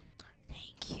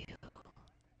 Thank you.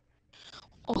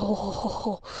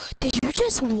 Oh, did you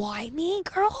just whine me,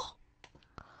 girl?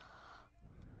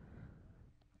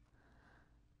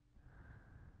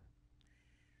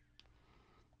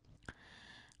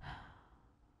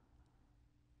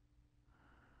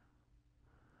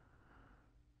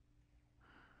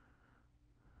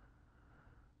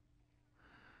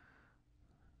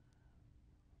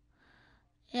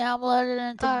 Yeah, I'm loaded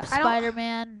into I don't-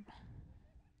 Spider-Man.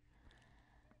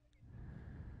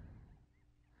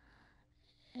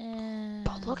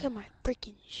 But look at my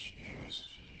freaking shoes.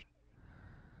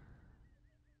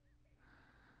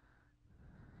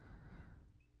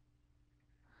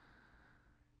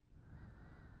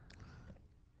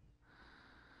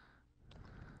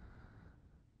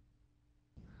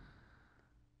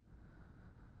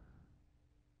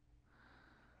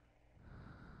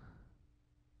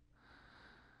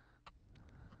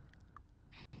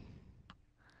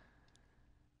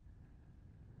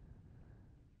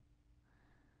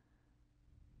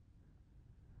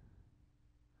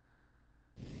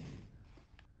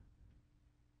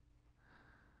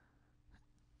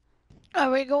 Are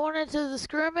we going into the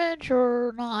scrimmage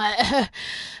or not?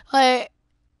 Like,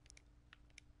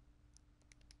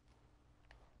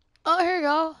 oh, here you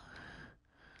go.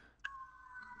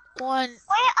 One.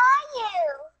 Where are you?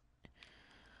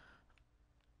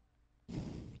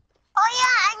 Oh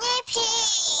yeah, I need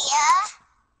pee.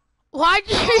 Why'd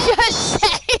you just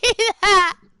say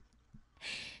that?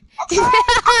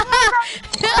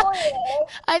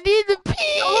 I need the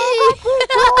pee.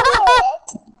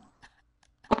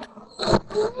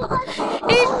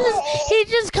 He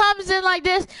just comes in like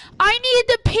this. I need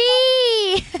the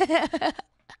pee.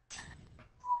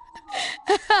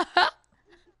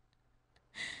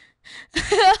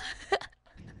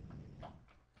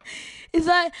 He's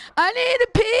like, I need to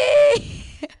pee.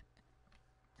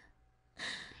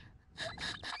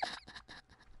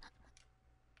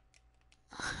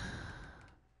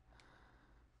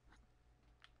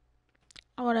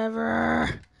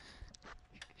 Whatever.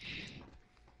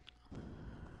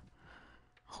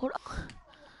 Hold on.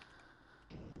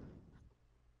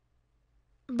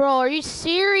 Bro, are you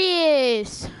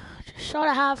serious? Just shot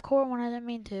a half court when I didn't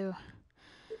mean to.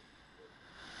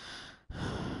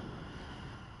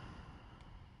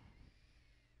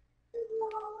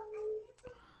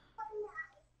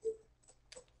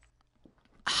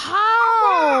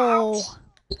 How?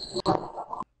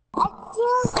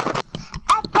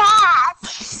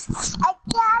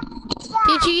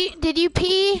 Did you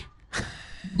pee?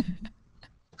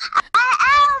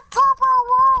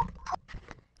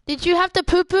 Did you have to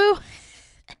poo poo? No,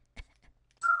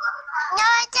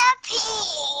 the pee.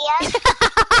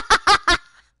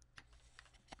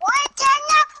 What's in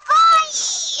the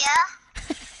fire?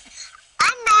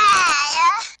 I'm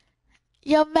mad.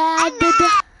 You're mad, I'm did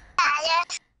mad.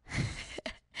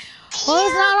 Well,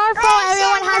 it's not our fault.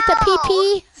 Everyone has to pee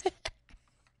pee.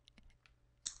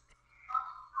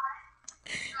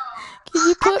 Can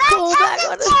you put Cole back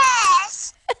on the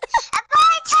test?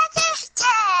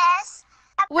 Test.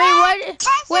 Wait,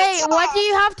 what do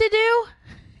you have to do?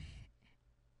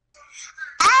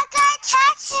 I got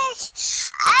tested.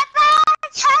 I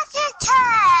got tested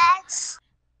test.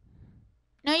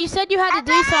 No, you said you had to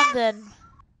do something.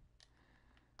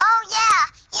 Oh yeah.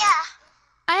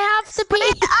 I have to pee. Where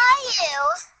are you?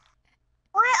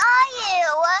 Where are you?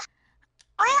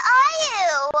 Where are you?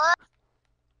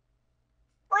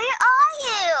 Where are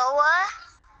you?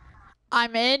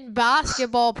 I'm in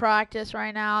basketball practice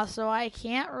right now, so I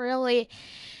can't really,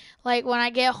 like, when I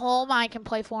get home, I can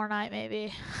play Fortnite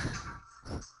maybe.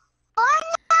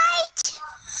 Fortnite?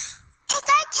 If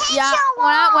I take Yeah, your when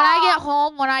I wall.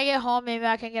 get home, maybe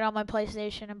I can get on my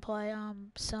PlayStation and play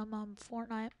some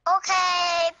Fortnite.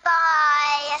 Okay,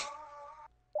 bye.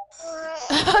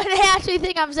 They actually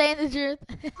think I'm saying the truth.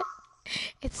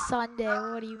 It's Sunday.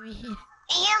 What do you mean? Am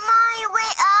I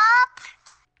way up?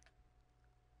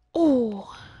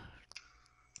 Oh.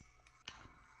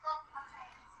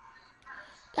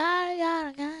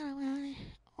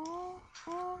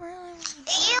 Really?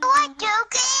 You are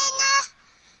joking?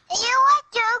 You are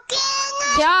joking?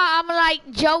 Yeah, I'm like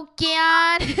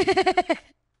joking.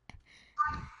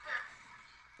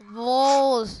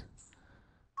 Balls.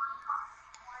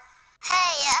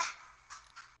 Hey.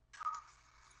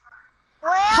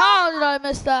 Well, How did I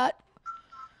miss that?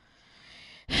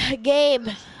 Gabe.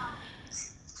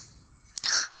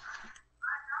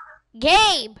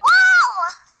 Gabe.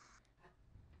 Whoa!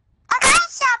 I got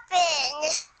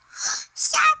something.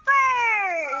 Snappers.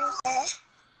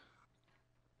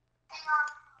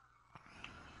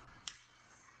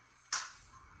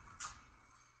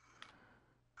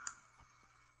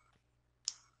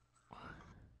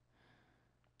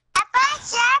 I bought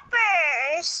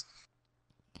snappers.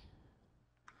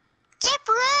 They're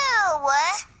blue.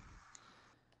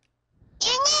 You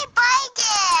need to buy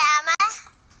them.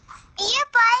 You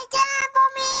buy them for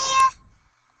me?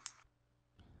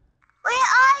 Where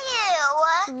are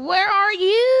you? Where are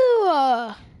you?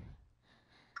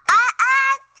 I'm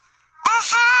at a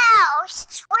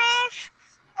house with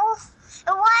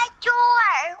a white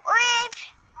door with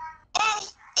a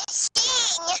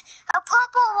thing, a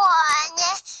purple one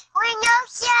with no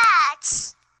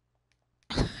shots.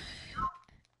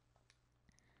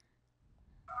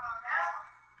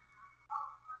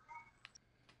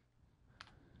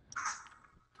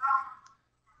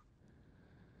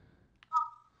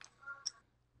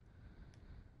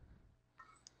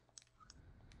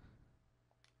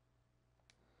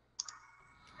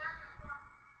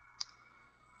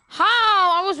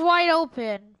 How? I was wide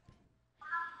open.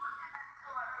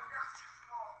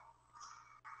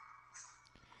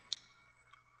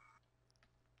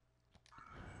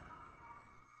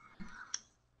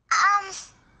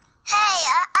 Hey,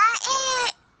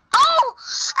 oh,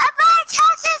 I bought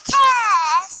Texas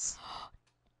test.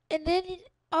 And then,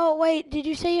 oh wait, did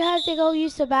you say you had to go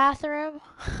use the bathroom?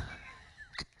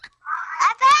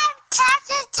 I bought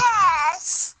Texas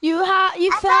test. You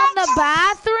found the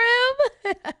bathroom?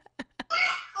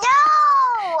 No.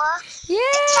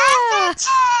 Yeah.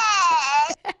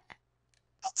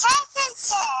 Texas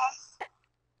test.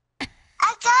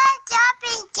 I got a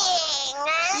jumping thing.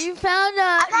 You found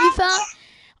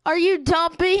are you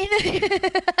dumping?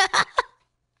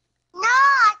 No,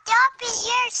 jumping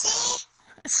here, see?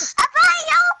 I bought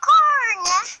unicorn.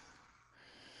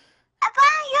 I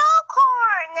bought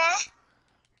unicorn.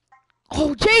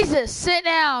 Oh Jesus, sit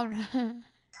down.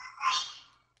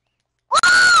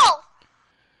 Whoa!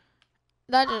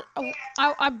 That is,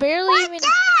 I barely What's even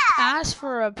that? asked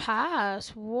for a pass.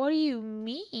 What do you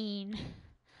mean?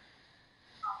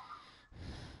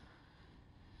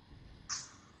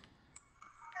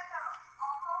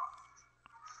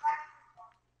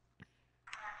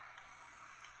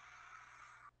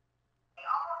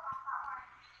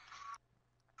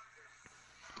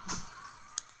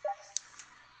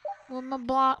 With my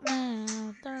block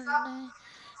man, third day,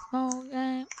 more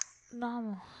game,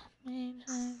 normal.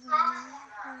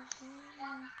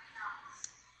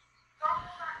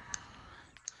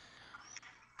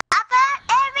 I bought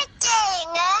everything.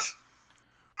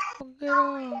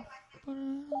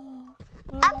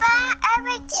 I bought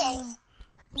everything.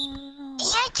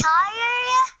 You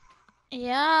tired?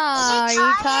 Yeah, are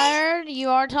you tired? You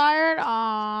are tired?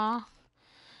 Aw.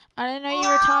 I didn't know you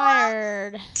were No.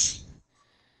 tired.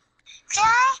 Can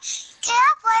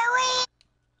I play with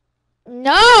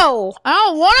No! I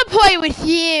don't want to play with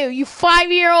you, you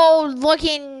 5-year-old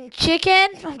looking chicken.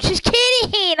 I'm just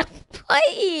kidding. I'm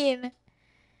playing.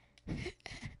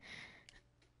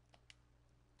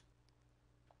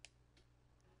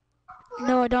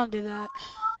 No, don't do that.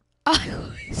 I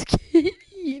was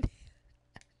kidding.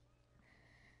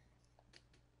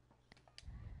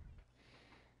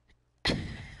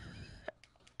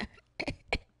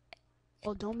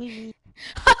 Well, don't be mean.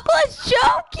 I was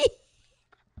joking.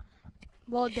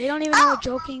 Well, they don't even know what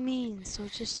joking means, so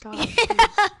just stop.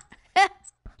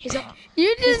 He's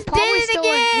You just did it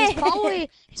again.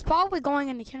 He's probably going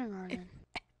into kindergarten.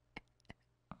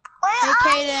 Where Hey, are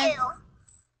Kaden. you?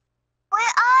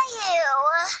 Where are you?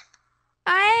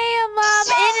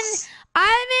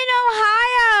 I'm in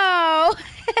Ohio.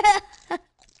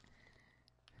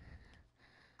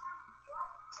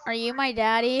 Are you my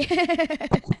daddy?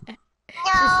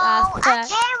 No, ask I'm that.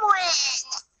 Cameron.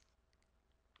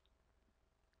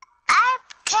 I'm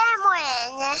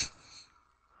Cameron.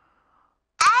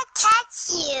 I'll catch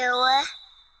you.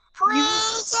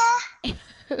 Please?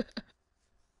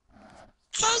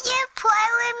 Can you play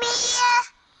with me?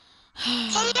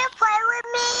 Can you play with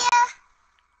me?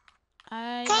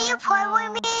 Can you play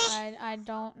with me? I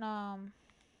don't know.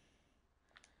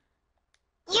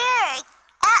 Yeah,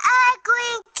 I'm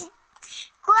green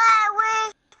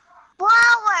flowers.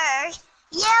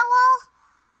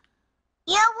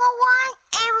 Yellow one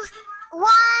and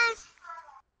one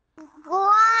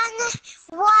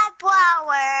white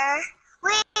flower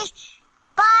with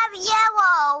 5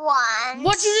 yellow ones.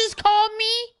 What you just called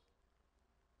me?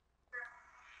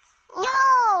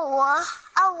 No,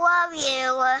 a love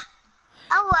you.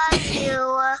 I love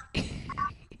you.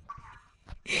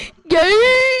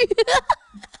 Gay.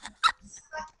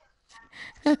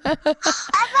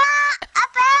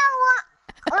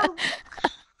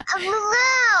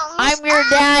 I'm your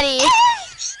daddy.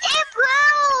 It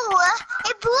blew.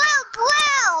 It blew.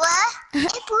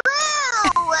 It blew.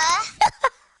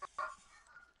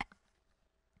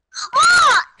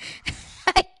 What?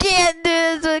 I can't do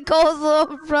this with Cole's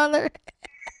little brother.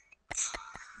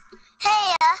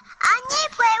 Hey, I need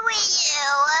to play with you.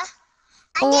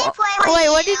 I need to play with you. Wait,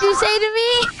 what did you say to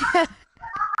me?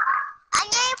 I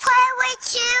need to play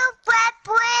with you, Brett.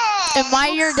 Am I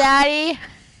your daddy?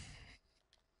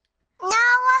 No,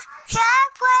 can I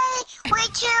play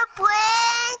with you,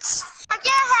 Brett? I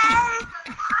just have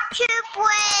 2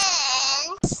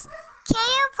 Brents. Can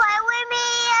you play with me?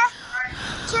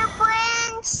 2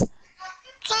 Brents.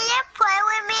 Can you play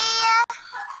with me?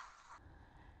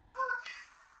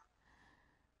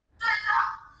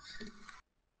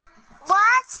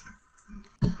 What?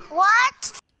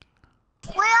 What?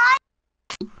 Where are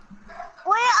you?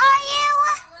 Where are you?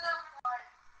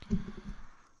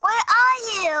 Where are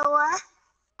you?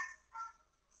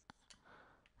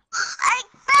 I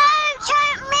found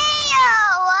Tomeo!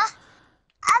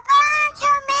 I found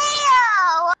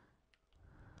Tomeo!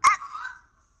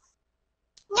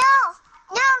 No!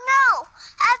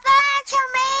 I found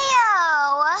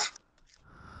Tomeo!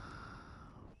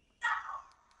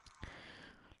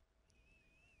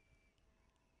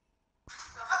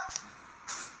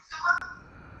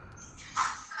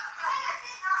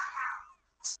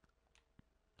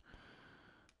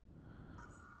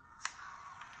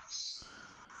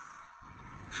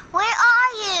 Where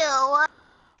are you?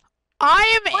 I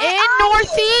am Where in are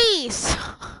Northeast.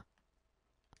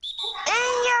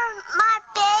 In my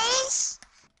base?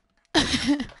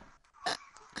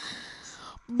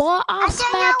 Boy, I'll I don't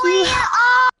smack know where you. you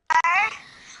are.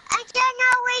 I don't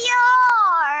know where you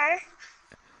are.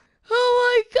 Oh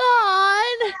my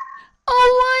god. Oh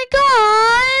my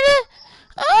god.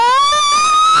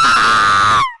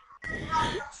 Ah!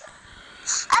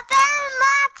 I found a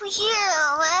map for you.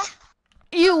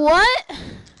 You what?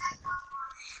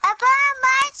 I found a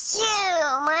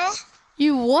mushroom.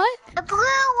 You what? A blue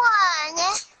one.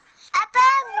 I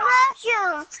found a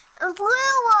mushroom. A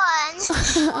blue one.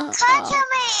 Come to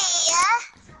me.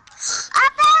 I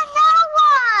found no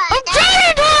one. I'm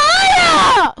trying to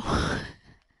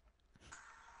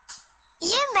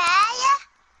You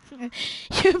mad?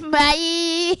 You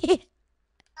mad?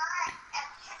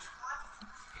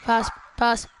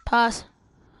 Pass.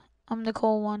 I'm the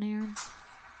cold one here.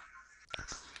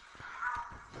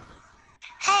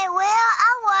 Hey, where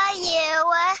are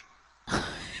you?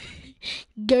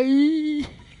 Gay.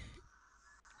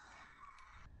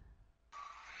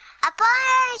 I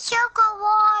bought a chocolate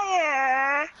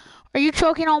water. Are you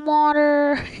choking on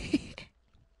water?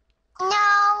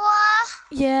 No.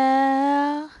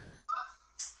 Yeah.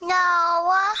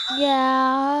 No.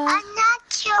 Yeah. I'm not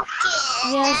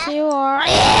choking. Yes, you are. No.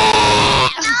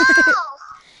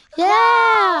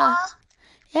 Yeah.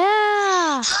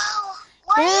 Yeah.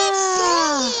 What do Yeah. you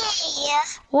see?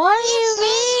 What do you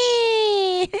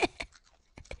mean?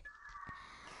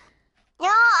 No,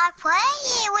 I'm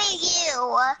playing with you.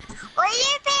 What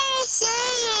do you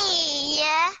see?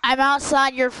 I'm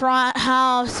outside your front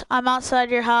house. I'm outside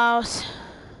your house.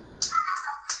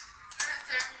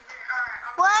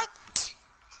 What?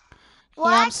 Yeah,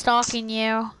 I'm What? stalking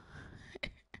you.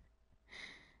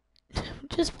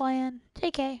 Just playing.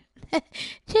 JK.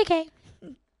 JK.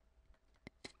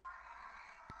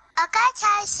 I gotta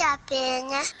tell you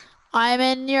something. I'm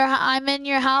in your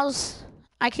house.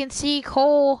 I can see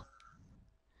Cole.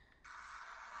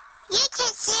 You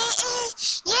can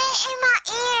see it in my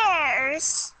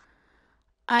ears.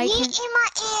 I You can in my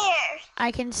ear.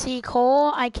 I can see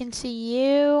Cole. I can see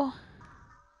you.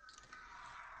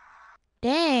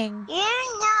 Dang.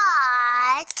 You're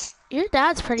not. Your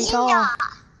dad's pretty You're tall. not.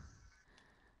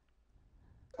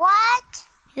 What?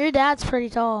 Your dad's pretty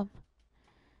tall.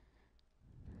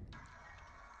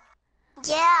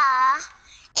 Yeah.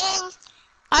 And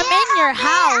I'm in your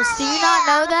house. Do you not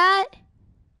know that?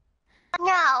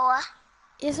 no.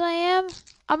 Yes, I am.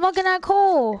 I'm looking at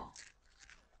Cole.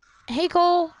 Hey,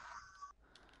 Cole.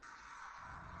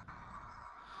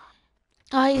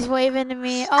 Oh, he's waving to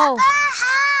me. Oh, A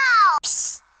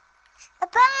house. A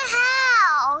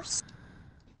house.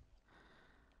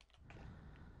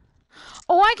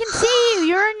 oh, I can see you.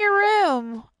 You're in your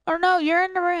room. Or no, you're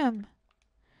in the room.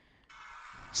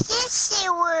 Sissy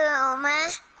room.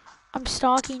 I'm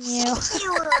stalking you. Sissy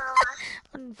room.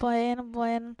 I'm playing.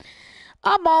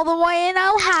 I'm all the way in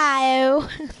Ohio.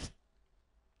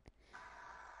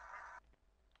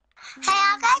 Hey,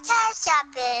 I got to tell you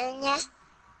something. I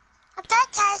got to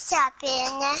tell you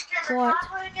something. What? Can I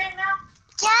play a game now?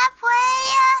 Can I play?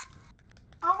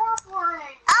 I want to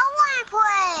play. I want to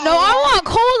play. No, I want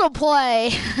Cole to play.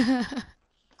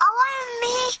 I want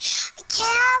me. Can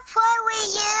I play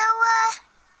with you?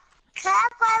 Can I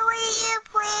play with you,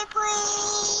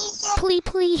 please?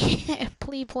 Please.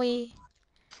 Please, please.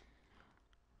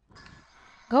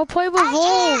 Go play with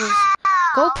Vols.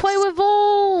 Go play with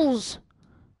Vols.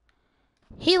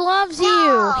 He loves you.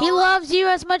 No. He loves you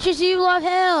as much as you love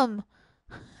him.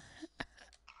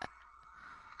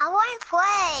 I want to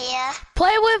play.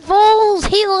 Play with Vols.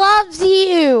 He loves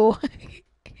you.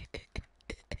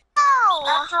 No.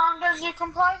 After I'm done, you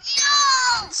can play?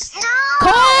 No.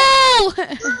 Cole!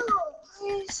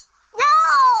 Please. No.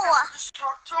 Just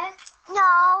talk to him. No.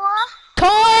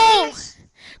 Cole!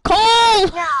 Cole!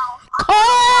 No.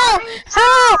 Cole!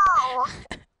 Help!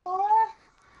 No.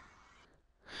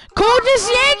 Cole, just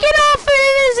yank it off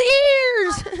of his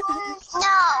ears!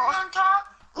 No. On top?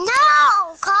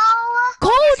 No, Cole.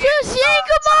 Cole, just yank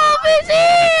him off his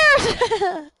ears!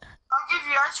 I'll give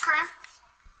you ice cream.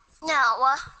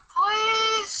 No.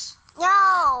 Please. No.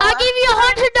 I'll give you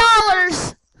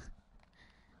 $100.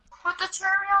 Put the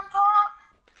cherry on top.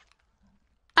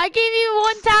 I give you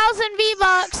 1,000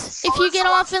 V-Bucks if you get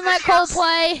off and let Cole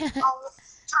play. I'll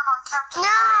turn on Captain.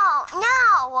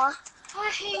 No.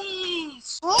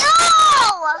 Please. No.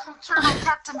 I'll turn on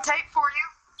Captain Tape for you.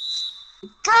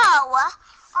 Go. I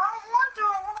don't want to. I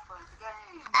want to play the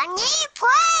game. I need to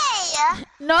play.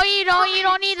 No, you don't. You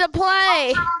don't need to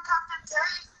play. Turn on Captain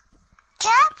Tape.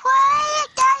 Can I play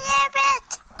that little bit?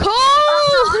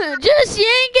 Cole, just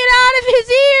yank it out of his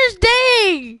ears,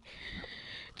 dang.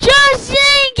 Just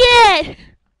yank it.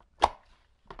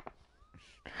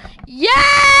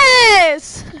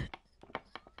 Yes.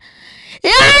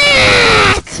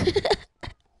 Yes.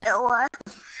 You're gonna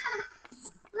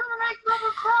make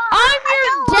Bubba cry. I'm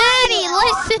your daddy.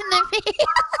 want Listen to me.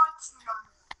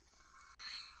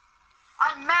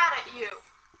 I'm mad at you.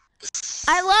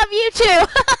 I love you too. Dad,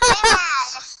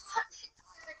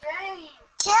 The game.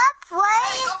 can I Hey,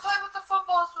 play? go play with the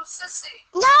footballs with Sissy.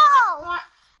 No.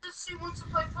 Sissy wants to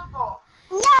play football.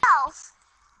 No.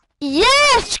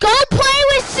 Yes, go play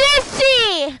with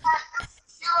Sissy. No.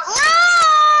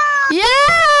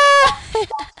 Yeah.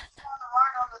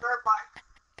 Ride on the dirt bike.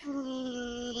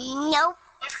 Nope.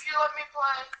 If you let me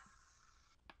play.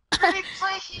 Can he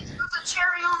play heat with the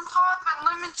cherry on top and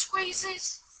lemon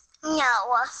squeezies?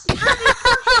 No.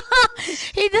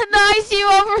 He denies you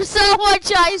over so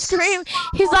much ice cream.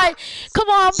 He's like, come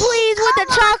on, please, with the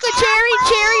chocolate cherry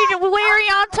berry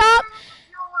on top.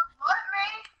 You would let me?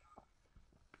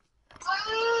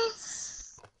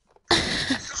 Please?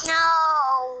 No.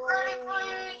 Pretty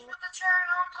please with the cherry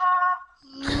on top?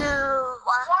 No.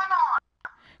 Why not?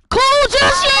 Cole,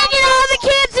 just yank it out of the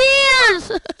kid's ears.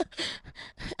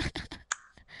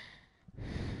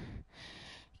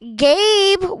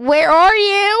 Gabe, where are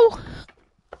you?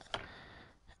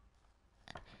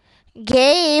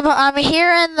 Gabe, I'm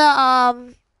here in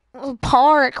the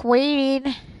park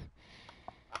waiting.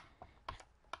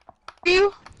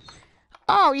 You?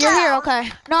 Oh, you're here, okay.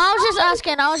 No, I was just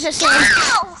asking, I was just saying.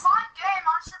 Oh, fun game.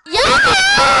 I should be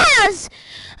Yes!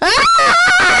 let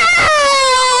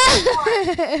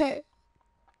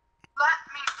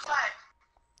me play.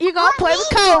 You gonna play with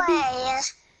Kobe?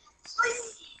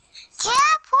 Please. Can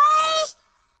I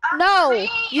play? No,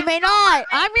 you may not.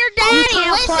 I'm your daddy.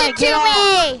 can't Listen play. to Get off.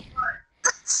 me.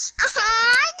 I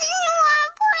didn't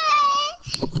want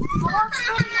to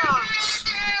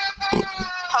play.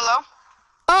 Hello?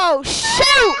 Oh,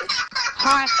 shoot.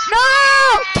 Hi.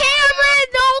 No, Cameron,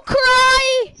 don't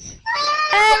cry.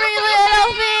 Every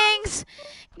little thing's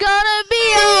gonna be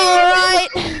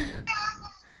alright.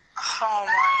 Oh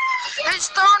my. He's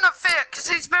throwing a fit because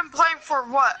he's been playing for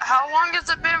what? How long has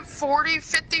it been? 40,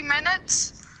 50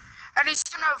 minutes? And he's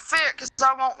throwing a fit because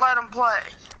I won't let him play.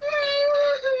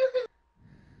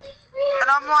 And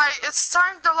I'm like, it's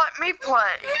time to let me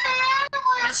play.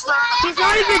 He's He's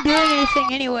not even doing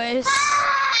anything anyways.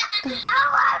 Hey,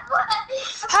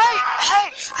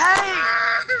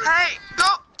 go.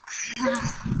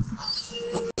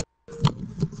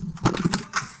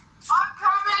 I'm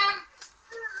coming.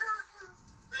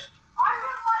 I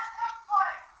can let him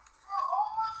play. We're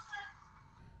almost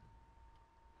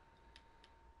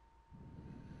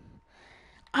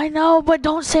in. I know, but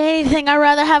don't say anything. I'd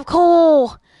rather have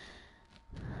Cole.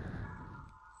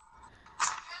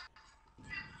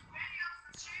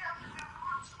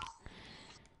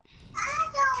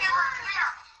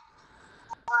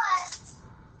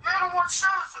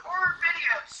 Shows or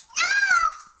videos.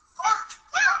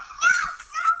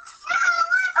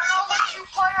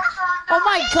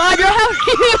 my god, you're having a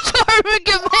huge Harmon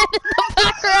command in the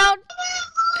background.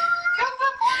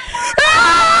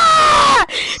 Ah!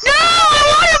 No, I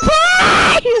want to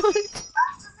play!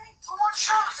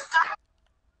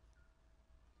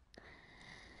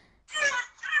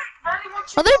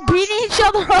 Are they beating each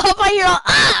other up? I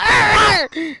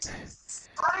hear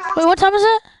Wait, what time is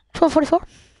it? 12:44?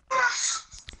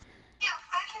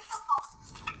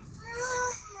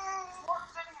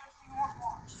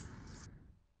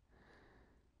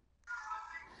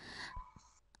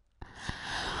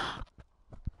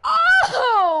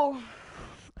 Oh!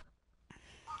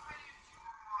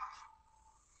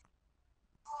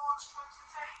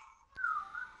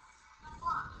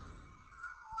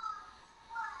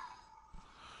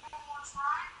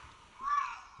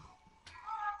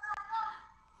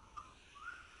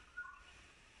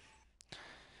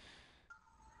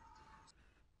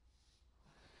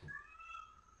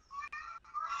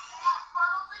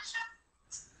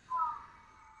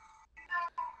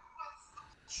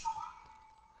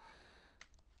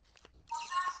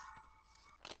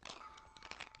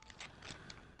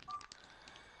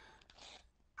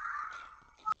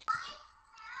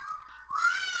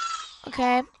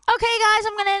 Okay. Okay, guys,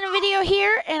 I'm going to end the video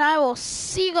here, and I will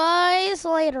see you guys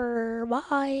later.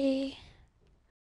 Bye.